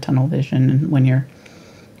get kind of tunnel vision when you're,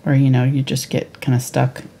 or, you know, you just get kind of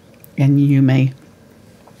stuck, and you may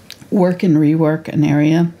work and rework an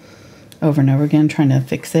area over and over again trying to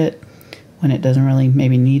fix it when it doesn't really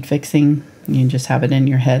maybe need fixing. You just have it in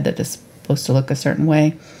your head that it's supposed to look a certain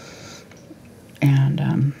way,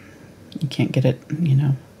 and you can't get it, you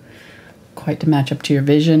know, quite to match up to your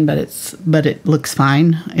vision, but it looks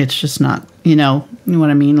fine. It's just not, you know what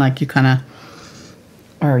I mean? Like you kind of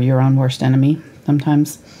are your own worst enemy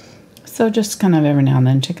sometimes. So just kind of every now and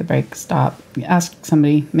then take a break, stop, ask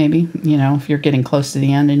somebody maybe, you know, if you're getting close to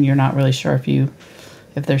the end and you're not really sure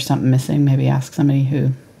if there's something missing, maybe ask somebody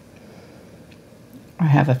who, I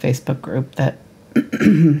have a Facebook group that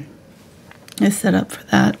is set up for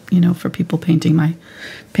that, for people painting my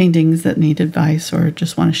paintings that need advice or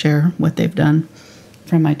just want to share what they've done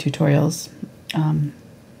from my tutorials. And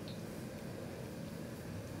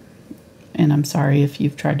I'm sorry if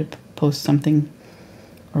you've tried to post something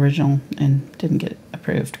original and didn't get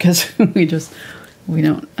approved, because we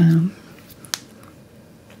don't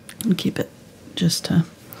keep it just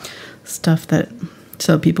stuff that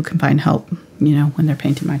so people can find help, when they're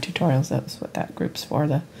painting my tutorials. That's what that group's for,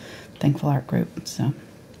 the Thankful Art group. So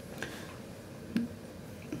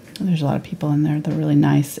there's a lot of people in there that are really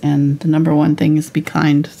nice, and the number one thing is be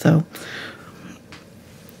kind. So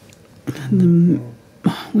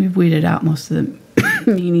we've weeded out most of the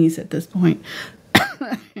meanies at this point.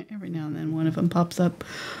 Every now and then one of them pops up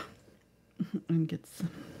and gets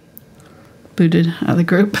booted out of the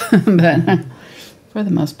group. But for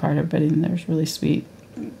the most part, everybody in there is really sweet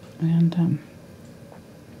and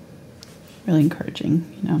really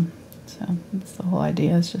encouraging, So that's the whole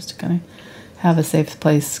idea, is just to kind of have a safe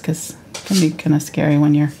place, because it can be kind of scary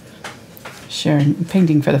when you're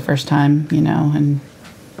painting for the first time, and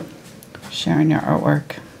sharing your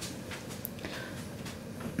artwork.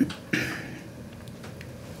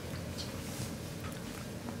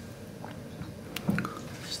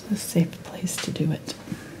 Just a safe place to do it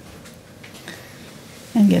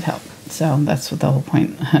and get help. So that's what the whole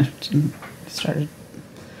point.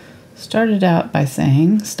 Started out by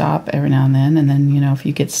saying stop every now and then if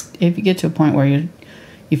you get to a point where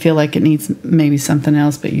you feel like it needs maybe something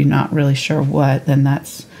else, but you're not really sure what, then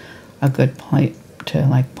that's a good point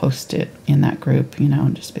to post it in that group,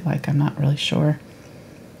 and just be like, I'm not really sure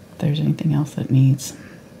if there's anything else that needs,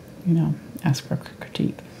 ask for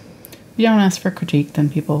critique. If you don't ask for critique, then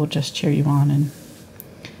people will just cheer you on and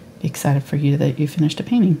be excited for you that you finished a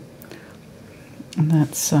painting. And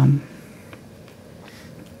that's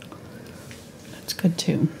good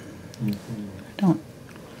too. Mm-hmm.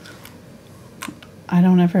 I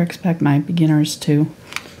don't ever expect my beginners to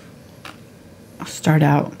start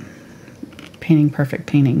out painting perfect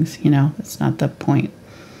paintings. It's not the point.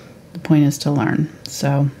 The point is to learn.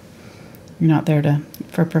 So you're not there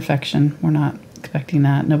for perfection. We're not expecting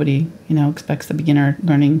that. Nobody, expects the beginner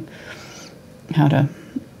learning how to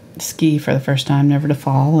ski for the first time never to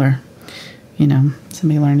fall, or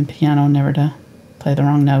somebody learning piano never to play the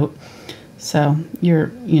wrong note. So you're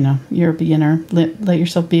a beginner. Let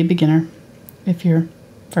yourself be a beginner if you're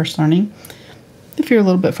first learning. If you're a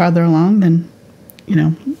little bit farther along, then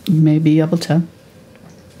you may be able to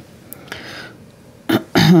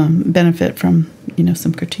benefit from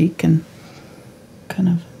some critique and kind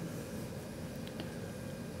of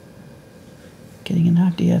getting an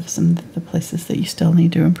idea of some of the places that you still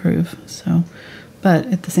need to improve. So, but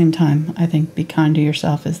at the same time, I think be kind to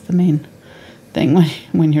yourself is the main thing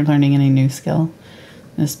when you're learning any new skill,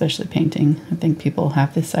 and especially painting. I think people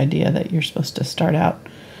have this idea that you're supposed to start out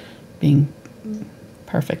being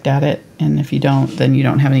perfect at it, and if you don't, then you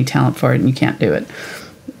don't have any talent for it and you can't do it.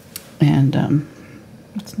 And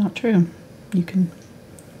it's not true. You can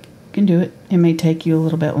do it. It may take you a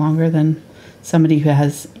little bit longer than somebody who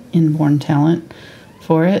has inborn talent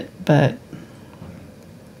for it, but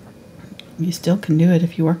you still can do it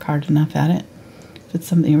if you work hard enough at it. If it's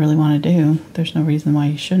something you really want to do, there's no reason why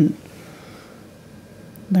you shouldn't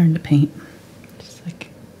learn to paint. Just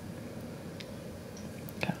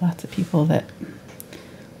got lots of people that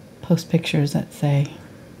post pictures that say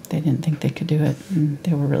they didn't think they could do it, and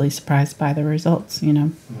they were really surprised by the results.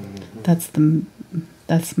 Mm-hmm.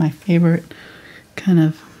 That's my favorite kind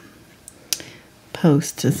of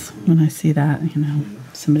post, is when I see that,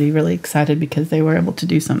 somebody really excited because they were able to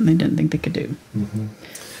do something they didn't think they could do. Mm-hmm.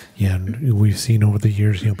 Yeah, and we've seen over the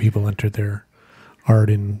years, people enter their art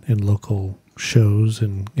in local shows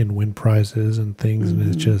and win prizes and things, mm-hmm.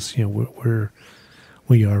 and it's just,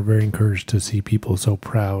 we are very encouraged to see people so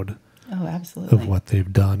proud. Oh, absolutely. Of what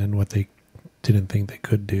they've done and what they didn't think they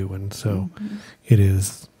could do, and so mm-hmm. it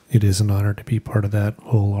is an honor to be part of that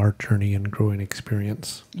whole art journey and growing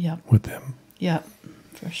experience. Yep. With them. Yep,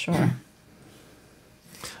 for sure.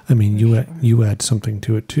 I mean, you add something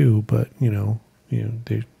to it too, but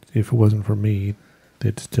if it wasn't for me,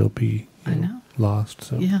 they'd still be lost.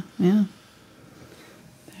 So yeah. They're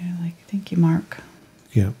like, thank you, Mark.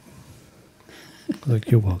 Yeah.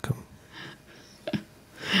 Like, you're welcome.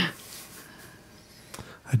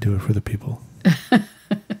 I do it for the people.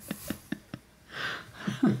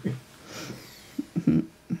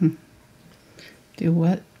 Do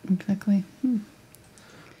what exactly?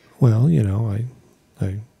 Well,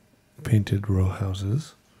 I painted row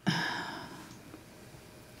houses. In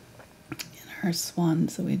our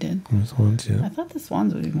swans that we did. Swans, yeah. I thought the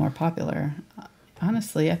swans would be more popular.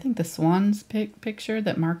 honestly, I think the swans picture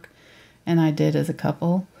that Mark and I did as a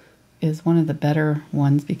couple is one of the better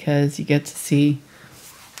ones because you get to see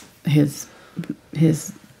the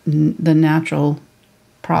natural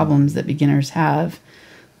problems that beginners have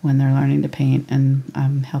when they're learning to paint, and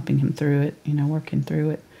I'm helping him through it, working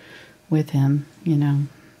through it with him,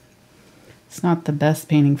 It's not the best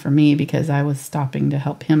painting for me because I was stopping to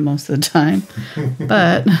help him most of the time,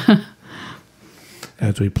 but...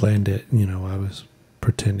 As we planned it, I was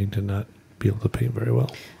pretending to not be able to paint very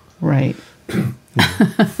well. Right.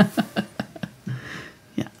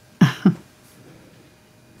 Yeah.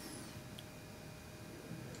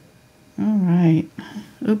 All right.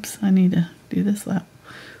 Oops, I need to do this lap.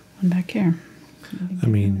 One back here. I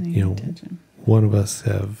mean, one of us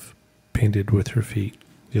have painted with her feet.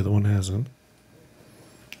 The other one hasn't.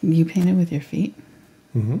 You painted with your feet?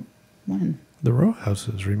 Mm-hmm. When? The row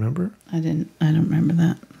houses, remember? I don't remember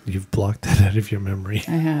that. You've blocked that out of your memory.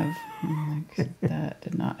 I have. That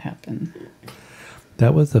did not happen.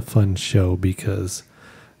 That was a fun show because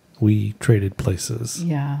we traded places.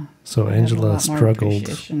 Yeah. So Angela struggled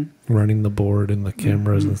running the board and the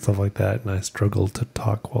cameras and stuff like that, and I struggled to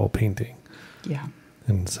talk while painting. Yeah.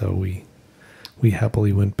 And so we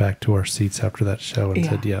happily went back to our seats after that show and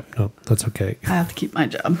said, "Yep, no, that's okay." I have to keep my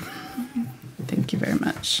job. Thank you very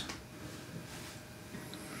much.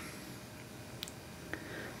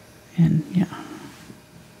 And yeah,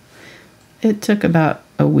 it took about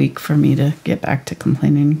a week for me to get back to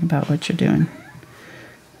complaining about what you're doing.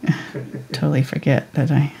 Totally forget that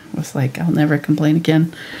I was like, I'll never complain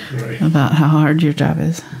again about how hard your job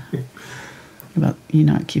is. About you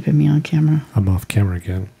not keeping me on camera. I'm off camera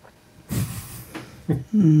again.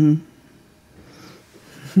 Mm-hmm.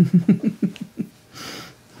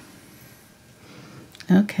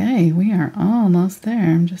 Okay, we are almost there.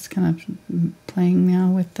 I'm just kind of playing now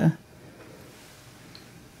with the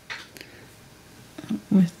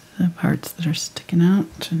parts that are sticking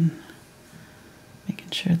out and making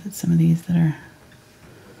sure that some of these that are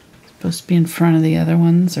supposed to be in front of the other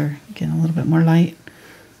ones are getting a little bit more light.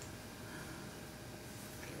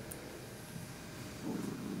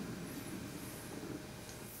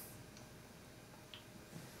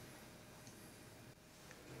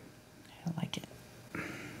 I like it.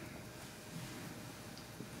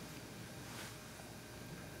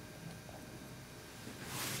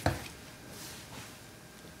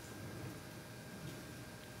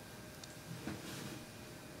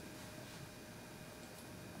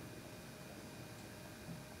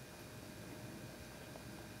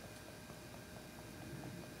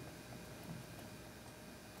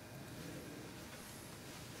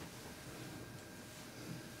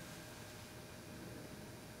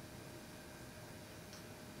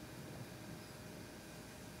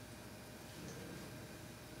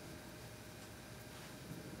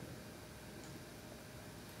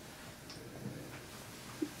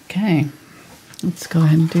 Okay, let's go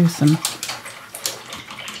ahead and do some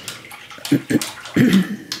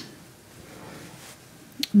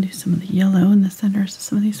of the yellow in the centers of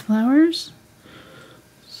some of these flowers.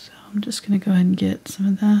 So I'm just going to go ahead and get some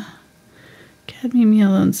of the cadmium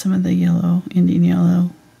yellow and some of the yellow, Indian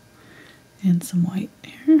yellow, and some white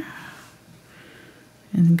here.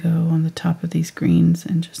 And go on the top of these greens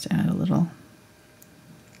and just add a little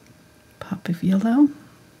pop of yellow.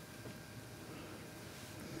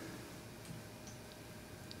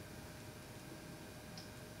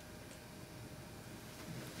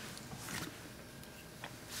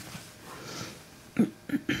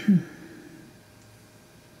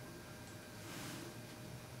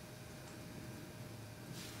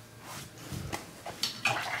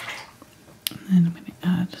 And I'm going to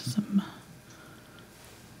add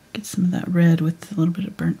get some of that red with a little bit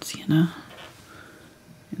of burnt sienna.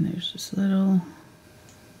 And there's just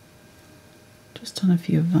on a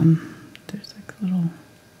few of them, there's like little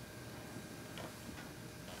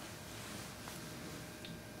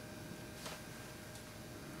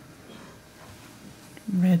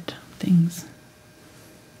red things.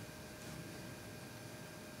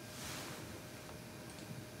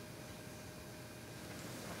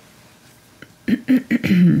 I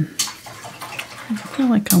feel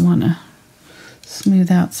like I want to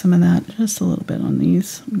smooth out some of that just a little bit on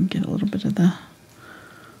these and get a little bit of the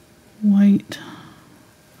white,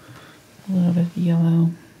 a little bit of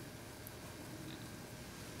yellow.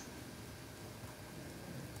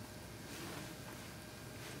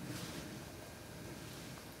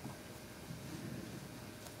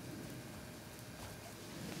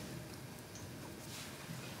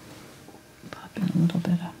 Pop in a little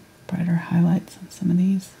bit of brighter highlights on some of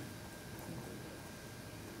these.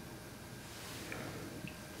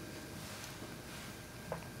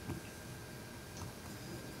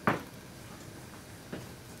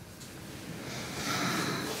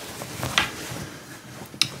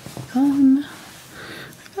 one. I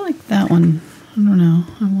feel like that one, I don't know,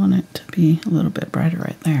 I want it to be a little bit brighter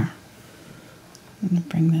right there. I'm going to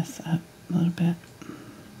bring this up a little bit.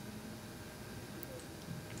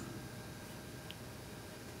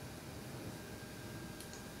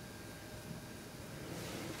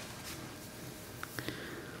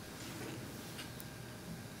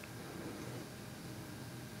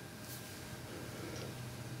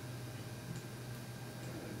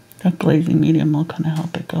 That glazing medium will kind of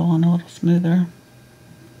help it go on a little smoother.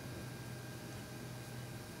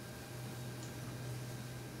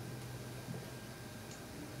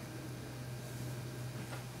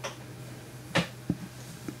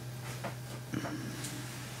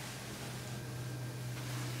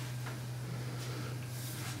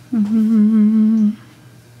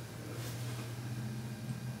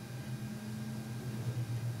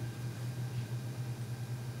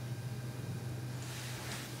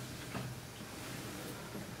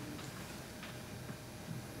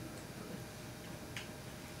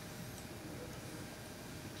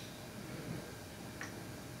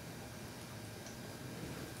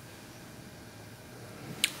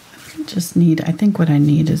 I think what I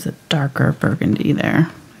need is a darker burgundy there.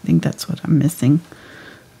 I think that's what I'm missing.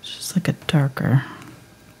 It's just like a darker.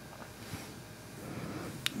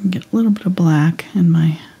 Get a little bit of black in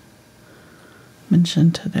my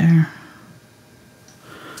magenta there.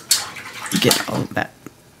 Get all of that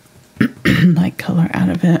light color out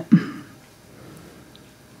of it.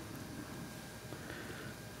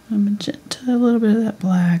 A magenta, a little bit of that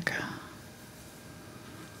black.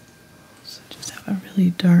 A really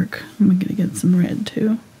dark, I'm going to get some red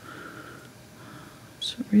too.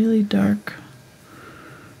 It's a really dark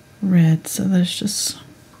red, so there's just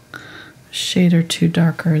a shade or two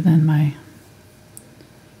darker than my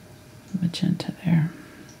magenta there.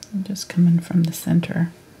 I'm just coming from the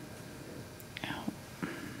center out.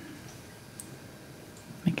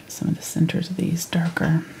 Making some of the centers of these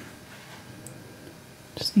darker.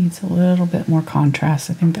 Just needs a little bit more contrast.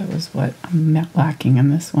 I think that was what I'm lacking in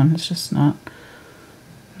this one. It's just not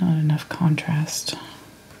enough contrast.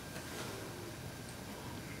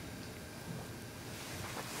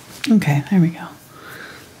 Okay, there we go.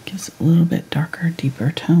 Gives it a little bit darker,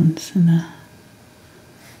 deeper tones in the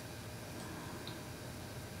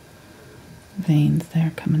veins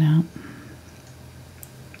there coming out.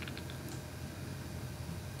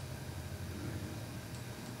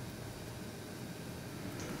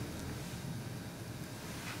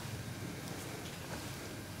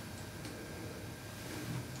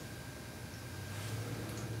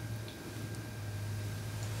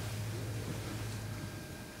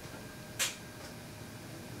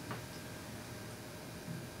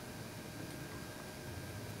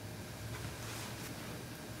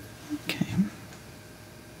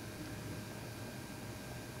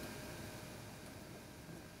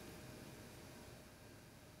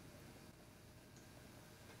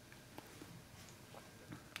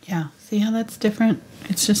 Yeah, see how that's different?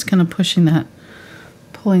 It's just kind of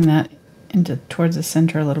pulling that into towards the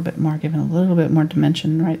center a little bit more, giving a little bit more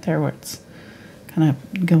dimension right there where it's kind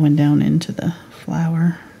of going down into the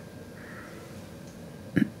flower.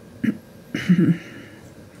 And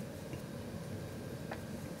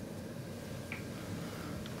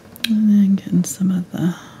then getting some of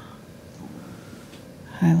the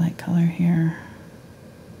highlight color here.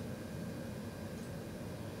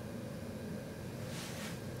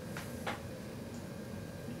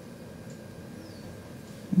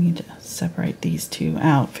 I need to separate these two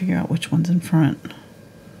out, figure out which one's in front.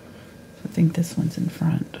 I think this one's in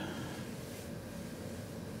front.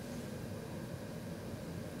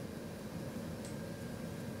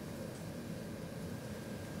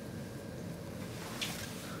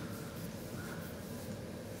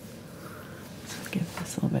 Let's give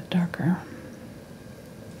this a little bit darker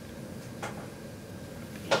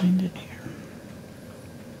behind it here.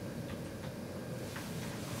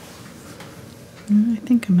 I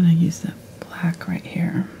think I'm going to use that black right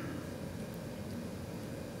here.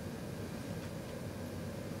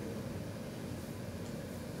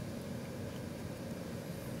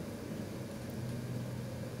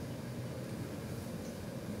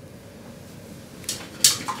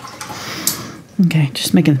 Okay,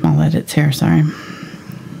 just making small edits here, sorry.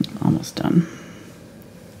 Almost done.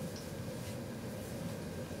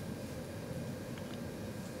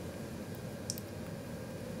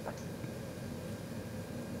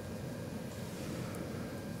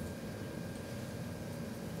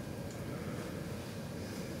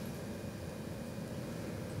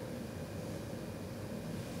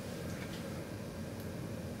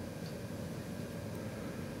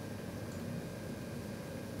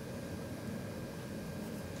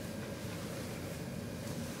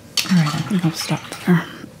 I'll stop there.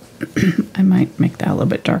 I might make that a little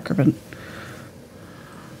bit darker, but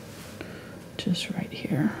just right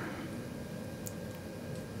here.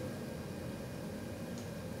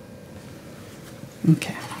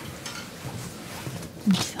 Okay.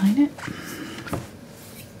 Sign it.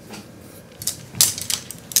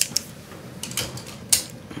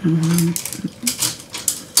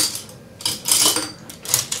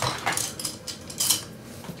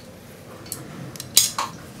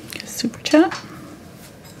 Super chat.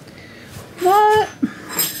 What?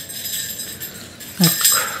 A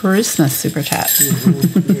Christmas super chat.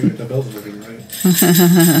 The bell's working, right?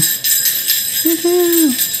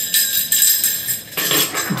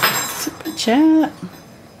 Super chat.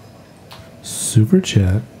 Super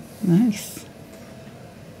chat. Nice.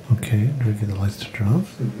 Okay, do we get the lights to turn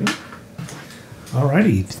off?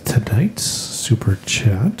 Alrighty, tonight's super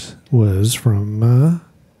chat was from,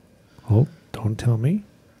 oh, don't tell me,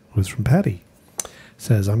 it was from Patty.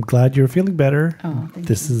 Says, I'm glad you're feeling better. Oh, thank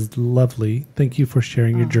this you. is lovely. Thank you for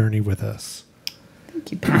sharing your journey with us.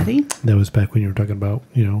 Thank you, Patty. That was back when you were talking about,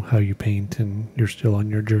 you know, how you paint and you're still on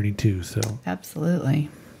your journey too, so. Absolutely.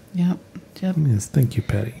 Yep. Yes, thank you,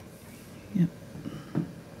 Patty. Yep.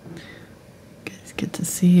 Guys get to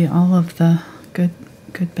see all of the good,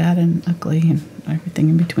 bad, and ugly, and everything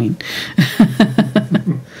in between.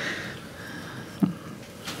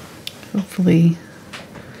 Hopefully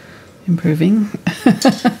improving.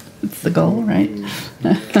 That's the goal, right?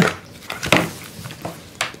 I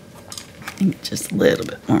think just a little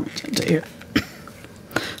bit more magenta here.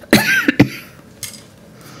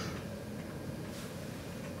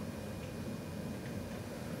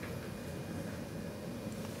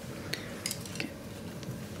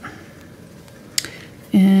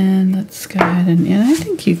 And let's go ahead and I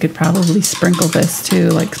think you could probably sprinkle this too,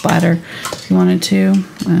 like splatter if you wanted to.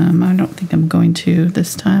 I don't think I'm going to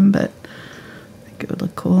this time, but I think it would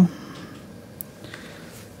look cool.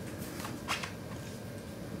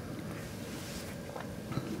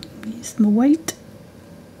 Use some white.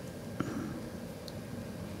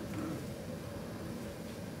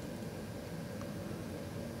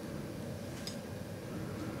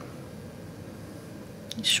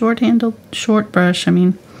 Short-handled, short brush. I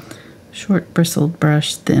mean, short bristled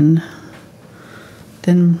brush, thin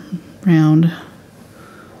round.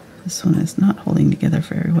 This one is not holding together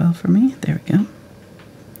very well for me. There we go.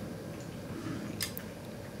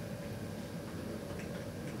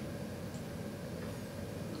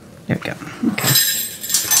 There we go. Okay.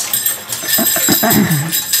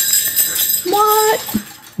 What?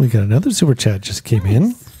 We got another super chat just came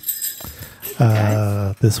in.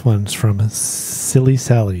 This one's from Silly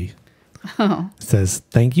Sally. Oh. It says,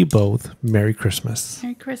 thank you both. Merry Christmas.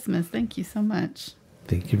 Merry Christmas. Thank you so much.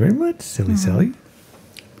 Thank you very much, Silly Sally.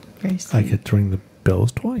 Very sweet. I get to ring the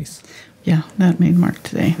bells twice. Yeah, that made Mark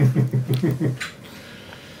today.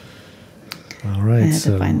 All right. I had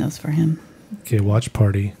to find those for him. Okay, watch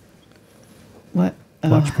party. What?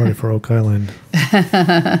 Watch party for Oak Island.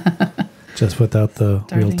 Just without the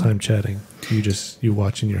Starting. real-time chatting. You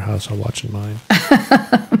watch in your house, I'll watch in mine.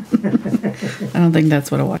 I don't think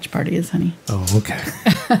that's what a watch party is, honey. Oh, okay.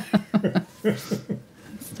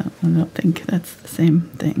 I don't think that's the same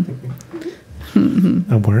thing.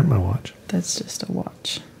 I'm wearing my watch. That's just a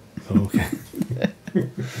watch. Oh, okay.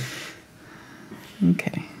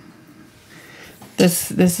 Okay.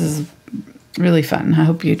 This is really fun. I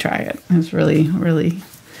hope you try it. It's really, really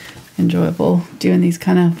enjoyable doing these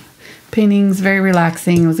kind of paintings. Very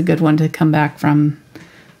relaxing. It was a good one to come back from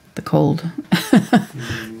the cold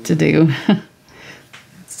to do.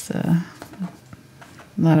 It's a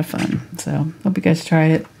lot of fun. So hope you guys try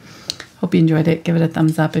it. Hope you enjoyed it. Give it a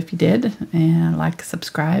thumbs up if you did, and like,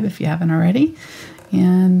 subscribe if you haven't already.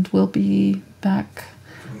 And we'll be back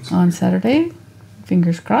on Saturday.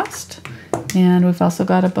 Fingers crossed. And we've also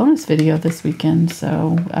got a bonus video this weekend,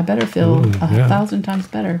 so I better feel 1,000 times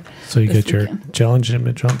better. So you get your challenge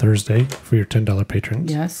image on Thursday for your $10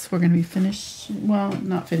 patrons. Yes, we're going to be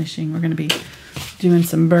not finishing. We're going to be doing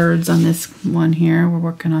some birds on this one here. We're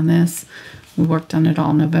working on this. We worked on it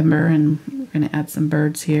all November, and we're going to add some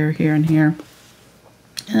birds here, here, and here.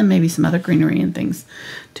 And then maybe some other greenery and things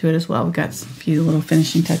to it as well. We've got a few little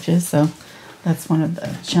finishing touches, so that's one of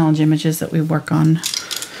the challenge images that we work on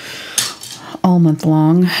all month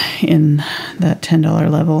long in that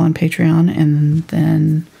 $10 level on Patreon. And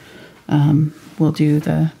then we'll do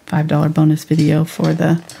the $5 bonus video for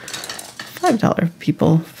the $5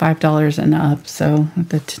 people, $5 and up. So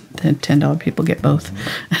the $10 people get both.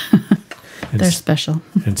 They're special.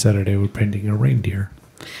 And Saturday we're painting a reindeer.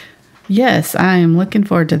 Yes, I'm looking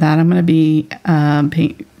forward to that. I'm going to be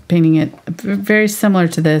painting it very similar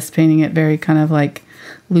to this, painting it very kind of like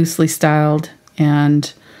loosely styled,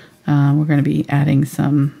 and we're going to be adding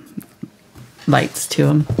some lights to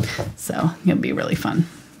them. So it'll be really fun.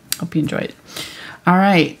 Hope you enjoy it. All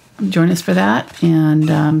right. Join us for that. And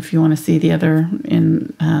if you want to see the other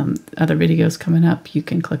videos coming up, you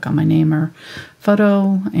can click on my name or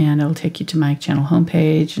photo and it'll take you to my channel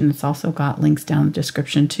homepage. And it's also got links down in the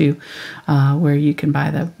description to where you can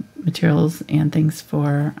buy the materials and things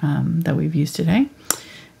for that we've used today.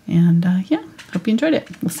 And yeah, hope you enjoyed it.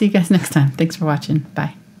 We'll see you guys next time. Thanks for watching.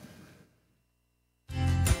 Bye.